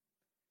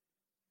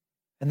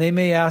 And they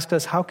may ask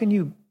us, how can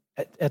you,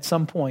 at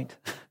some point,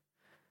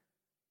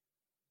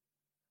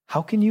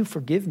 how can you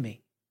forgive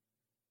me?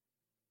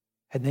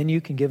 And then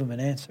you can give them an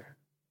answer.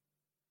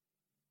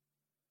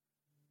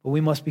 But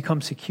we must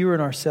become secure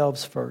in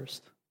ourselves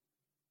first,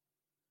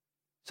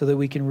 so that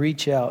we can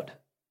reach out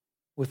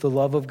with the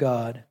love of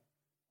God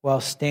while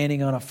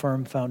standing on a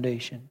firm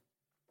foundation.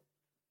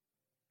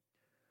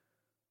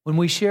 When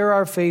we share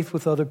our faith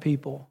with other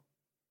people,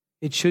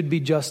 it should be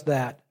just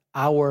that,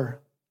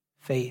 our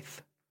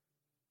faith.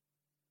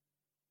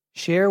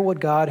 Share what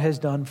God has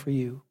done for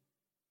you.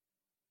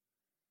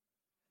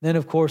 Then,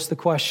 of course, the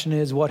question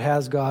is, what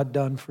has God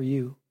done for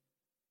you?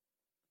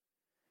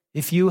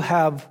 If you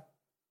have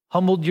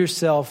humbled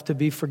yourself to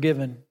be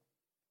forgiven,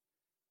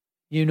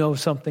 you know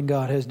something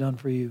God has done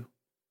for you.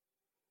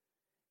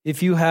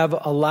 If you have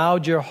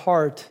allowed your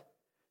heart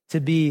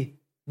to be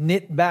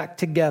knit back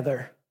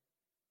together,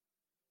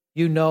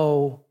 you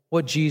know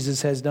what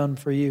Jesus has done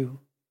for you.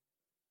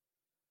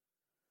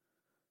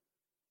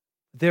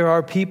 There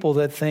are people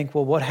that think,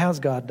 well, what has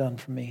God done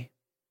for me?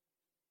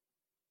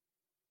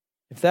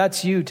 If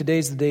that's you,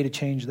 today's the day to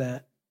change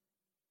that.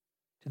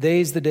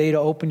 Today's the day to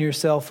open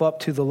yourself up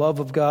to the love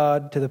of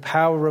God, to the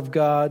power of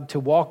God, to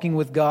walking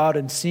with God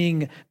and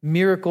seeing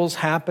miracles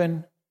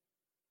happen.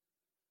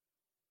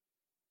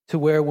 To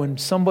where when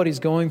somebody's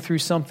going through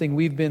something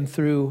we've been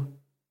through,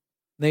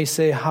 they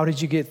say, how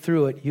did you get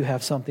through it? You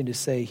have something to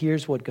say.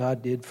 Here's what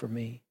God did for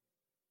me.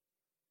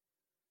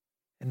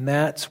 And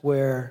that's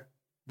where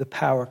the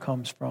power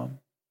comes from.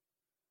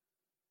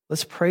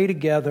 Let's pray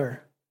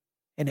together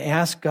and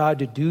ask God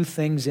to do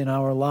things in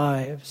our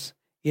lives,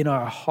 in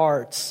our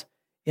hearts,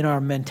 in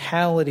our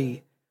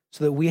mentality,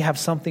 so that we have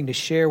something to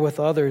share with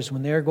others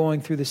when they're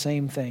going through the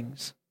same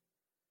things.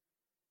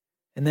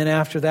 And then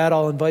after that,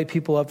 I'll invite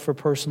people up for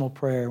personal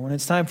prayer. When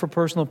it's time for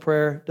personal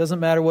prayer, it doesn't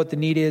matter what the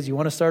need is. You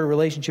want to start a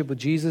relationship with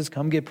Jesus,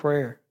 come get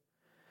prayer.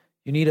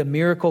 You need a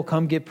miracle,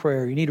 come get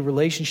prayer. You need a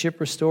relationship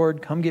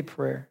restored, come get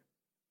prayer.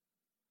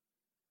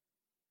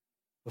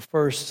 But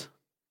first,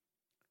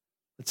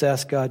 let's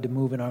ask God to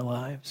move in our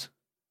lives.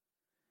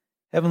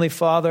 Heavenly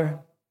Father,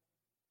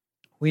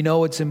 we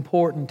know it's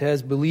important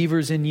as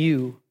believers in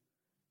you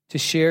to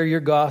share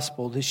your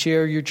gospel, to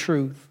share your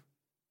truth.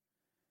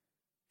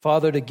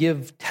 Father, to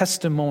give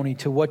testimony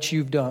to what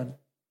you've done.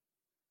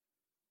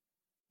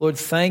 Lord,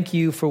 thank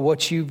you for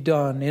what you've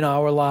done in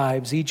our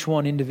lives, each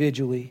one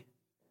individually.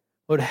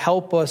 Lord,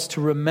 help us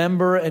to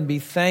remember and be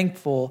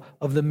thankful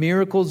of the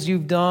miracles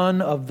you've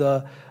done, of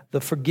the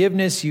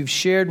forgiveness you've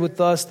shared with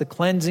us, the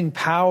cleansing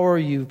power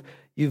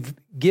you've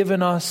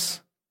given us,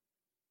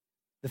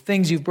 the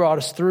things you've brought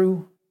us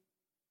through.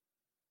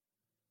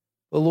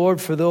 But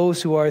Lord, for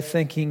those who are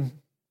thinking,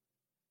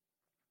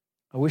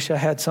 I wish I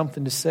had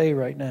something to say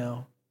right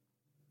now.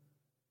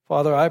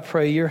 Father, I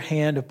pray your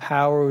hand of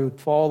power would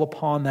fall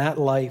upon that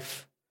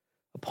life,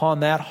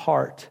 upon that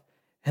heart,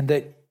 and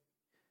that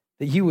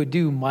you would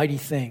do mighty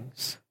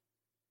things,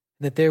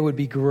 that there would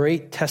be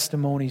great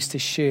testimonies to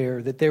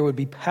share, that there would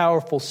be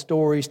powerful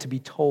stories to be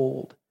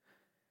told,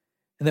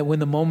 and that when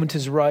the moment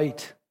is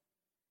right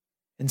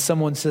and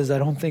someone says, I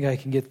don't think I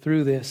can get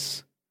through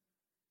this,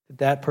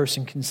 that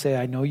person can say,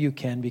 I know you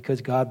can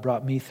because God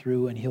brought me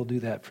through and he'll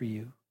do that for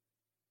you.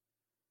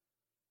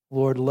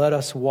 Lord, let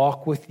us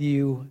walk with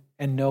you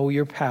and know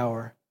your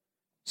power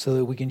so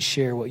that we can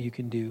share what you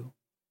can do.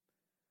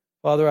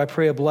 Father, I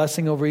pray a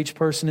blessing over each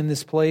person in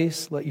this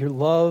place. Let your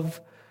love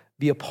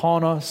be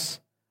upon us.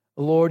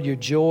 Lord, your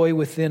joy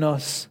within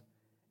us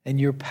and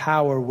your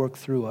power work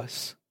through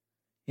us.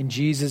 In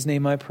Jesus'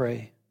 name I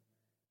pray.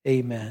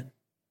 Amen.